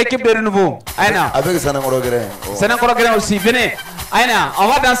 Toute l'équipe de Renouveau. Aïna. Avec Sanankorogren. Sanankorogren aussi. Venez. Aïna. On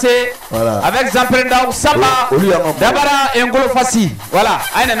va danser avec Zampéré, Samba, Dabara et Ngolo Fassi. Voilà.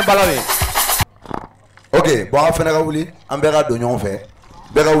 Aïna nous balave. Ok. Bon, on fait un raouli. On verra de nous fait.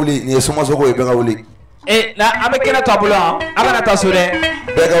 Beraouli. Ni Somasso et Beraouli. Et là, avec quel tableau, avec ta soirée,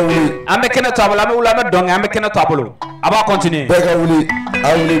 avec quel tableau, avec où la met donc, avec quel tableau, avant continuer. Beraouli,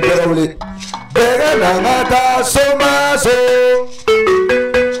 Beraouli, Beranangata Somasso,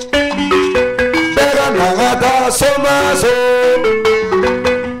 Beranangata Somasso,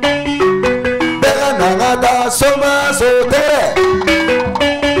 Beranangata Somasso,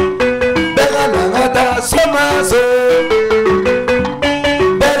 Beranangata Somasso.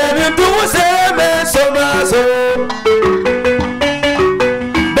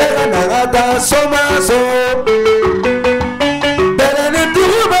 Somasso,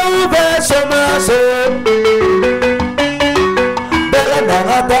 Bélénitougou, Somasso,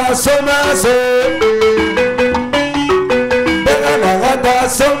 Bélénitougou, Somasso, Bélénitougou,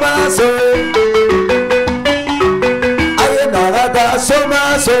 Somasso, Bélénitougou,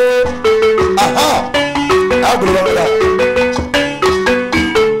 Somasso. Aha, Aboubacar.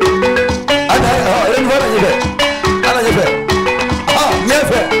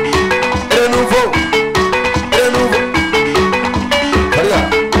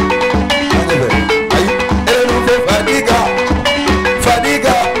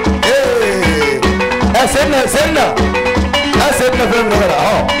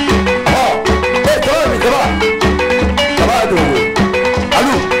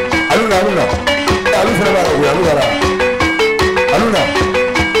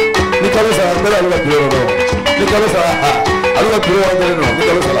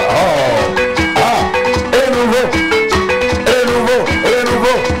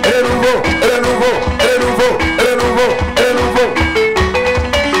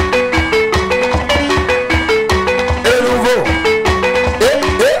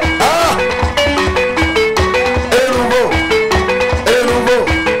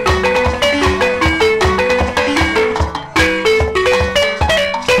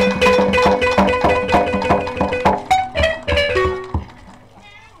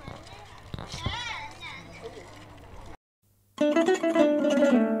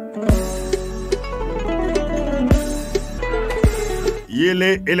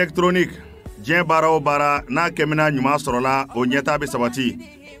 Yele électronique Dien bara o bara n'a kemina ɲuman sɔrɔla o ɲɛta bɛ sabati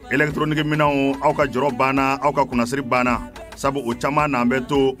électronique minanw aw ka jɔrɔ banna aw ka kunnasiri banna sabu o caman n'an bɛ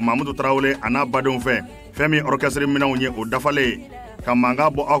to Mamudu Tarawele a n'a badenw fɛ fɛn min orchestre minanw ye o dafalen ka mankan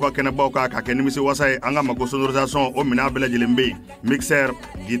bɔ aw ka kɛnɛbaw ka kɛ nimisi wasa ye an ka mago sonorisation o minɛn bɛɛ lajɛlen bɛ yen mixeur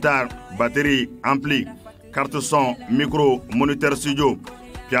guitare batterie ampli carte son micro moniteur studio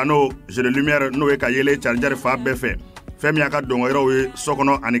piano jeu de lumière n'o ye ka yele charger fa bɛɛ fɛ fɛn min y'a ka dɔngɔyɔrɔw ye so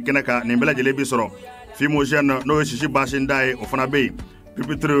kɔnɔ ani kɛnɛ kan nin bɛɛ lajɛlen bi sɔrɔ fumogène n'o ye sisi basinda ye o fana bɛ yen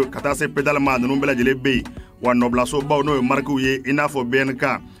pupitre ka taa se pédale ma ninnu bɛɛ lajɛlen bɛ yen wa nɔbilasobaw n'o ye marquew ye i n'a fɔ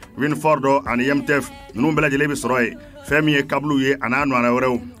BNK Winford ani MTF ninnu bɛɛ lajɛlen bi sɔrɔ yen fɛn min ye câble ye a n'a ɲɔgɔnna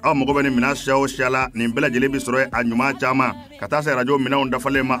wɛrɛw aw mago bɛ nin minɛn siya o siya la nin bɛɛ lajɛlen bi sɔrɔ yen a ɲuman caman ka taa se radio minɛnw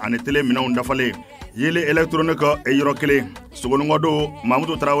dafalen ma ani télé minɛnw dafalen yeli électronique e yɔrɔ kelen sogonikɔdo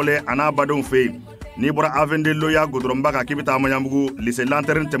Mamudu Tarawele a n'a badenw fɛ yen n'i bɔra avende loya goudronba kan k'i bɛ taa Maɲanbugu lycée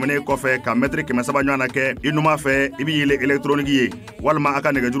lanterne tɛmɛnen kɔfɛ ka mètre 300 ɲɔgɔn na kɛ i numan fɛ i bɛ yeli électronique ye walima a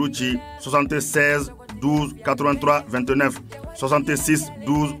ka nɛgɛjuru ci 76 12 83 29 66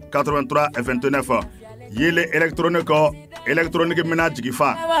 12 83 29 yeli électronique électronique mina jigi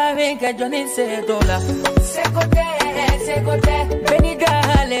fa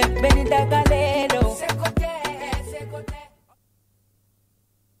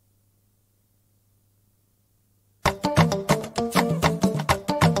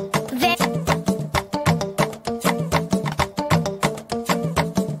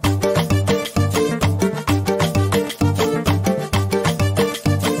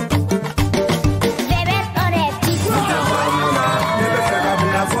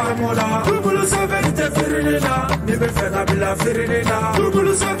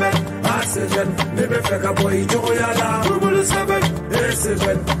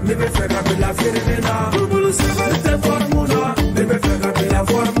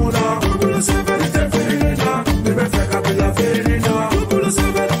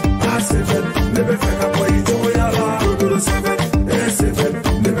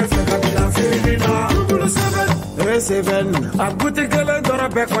Akuti kele dora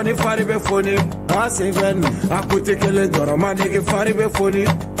be koni fari be foni A7 akuti kele dora manigi fari be foni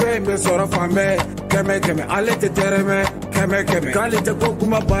Pembe sora fambe keme keme ale te tereme keme keme kali te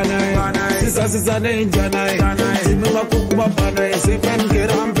kokuma banai sisa ne injanai Zimuma kokuma banai Seven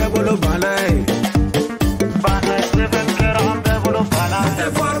kera ambe bolo banai Seven kera ambe bolo banai Te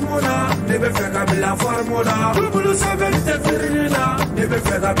formula nebe feka bila formula Bulu seven te firinina nebe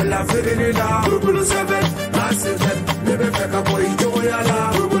feka bila firinina Bulu seven A7 nebe feka boy joyala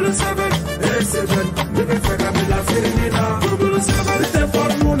Bulu seven A7 nebe feka bila firinina Bulu seven te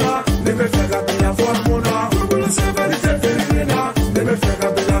formula nebe feka bila formula Bulu seven te firinina nebe feka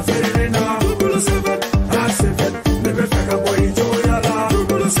bila firinina Bulu seven A7 nebe feka boy joyala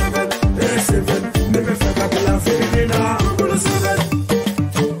Bulu seven A7 nebe feka bila firinina Bulu seven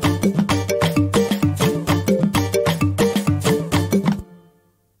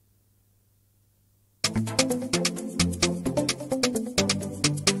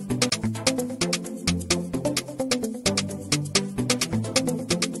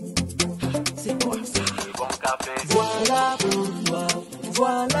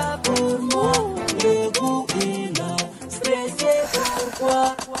Voilà pour moi, le goût il a stressé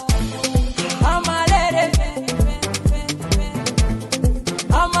pourquoi Amalere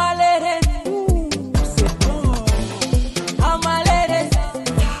c'est bon Amalere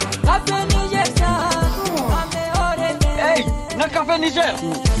Café Niger ça Hey, le café Niger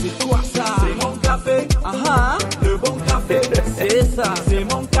c'est quoi ça C'est mon café, le bon café C'est ça, c'est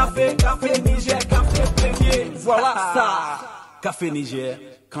mon café, café Niger, café premier Voilà ça Café Niger,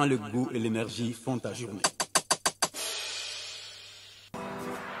 quand le goût et l'énergie font ta journée.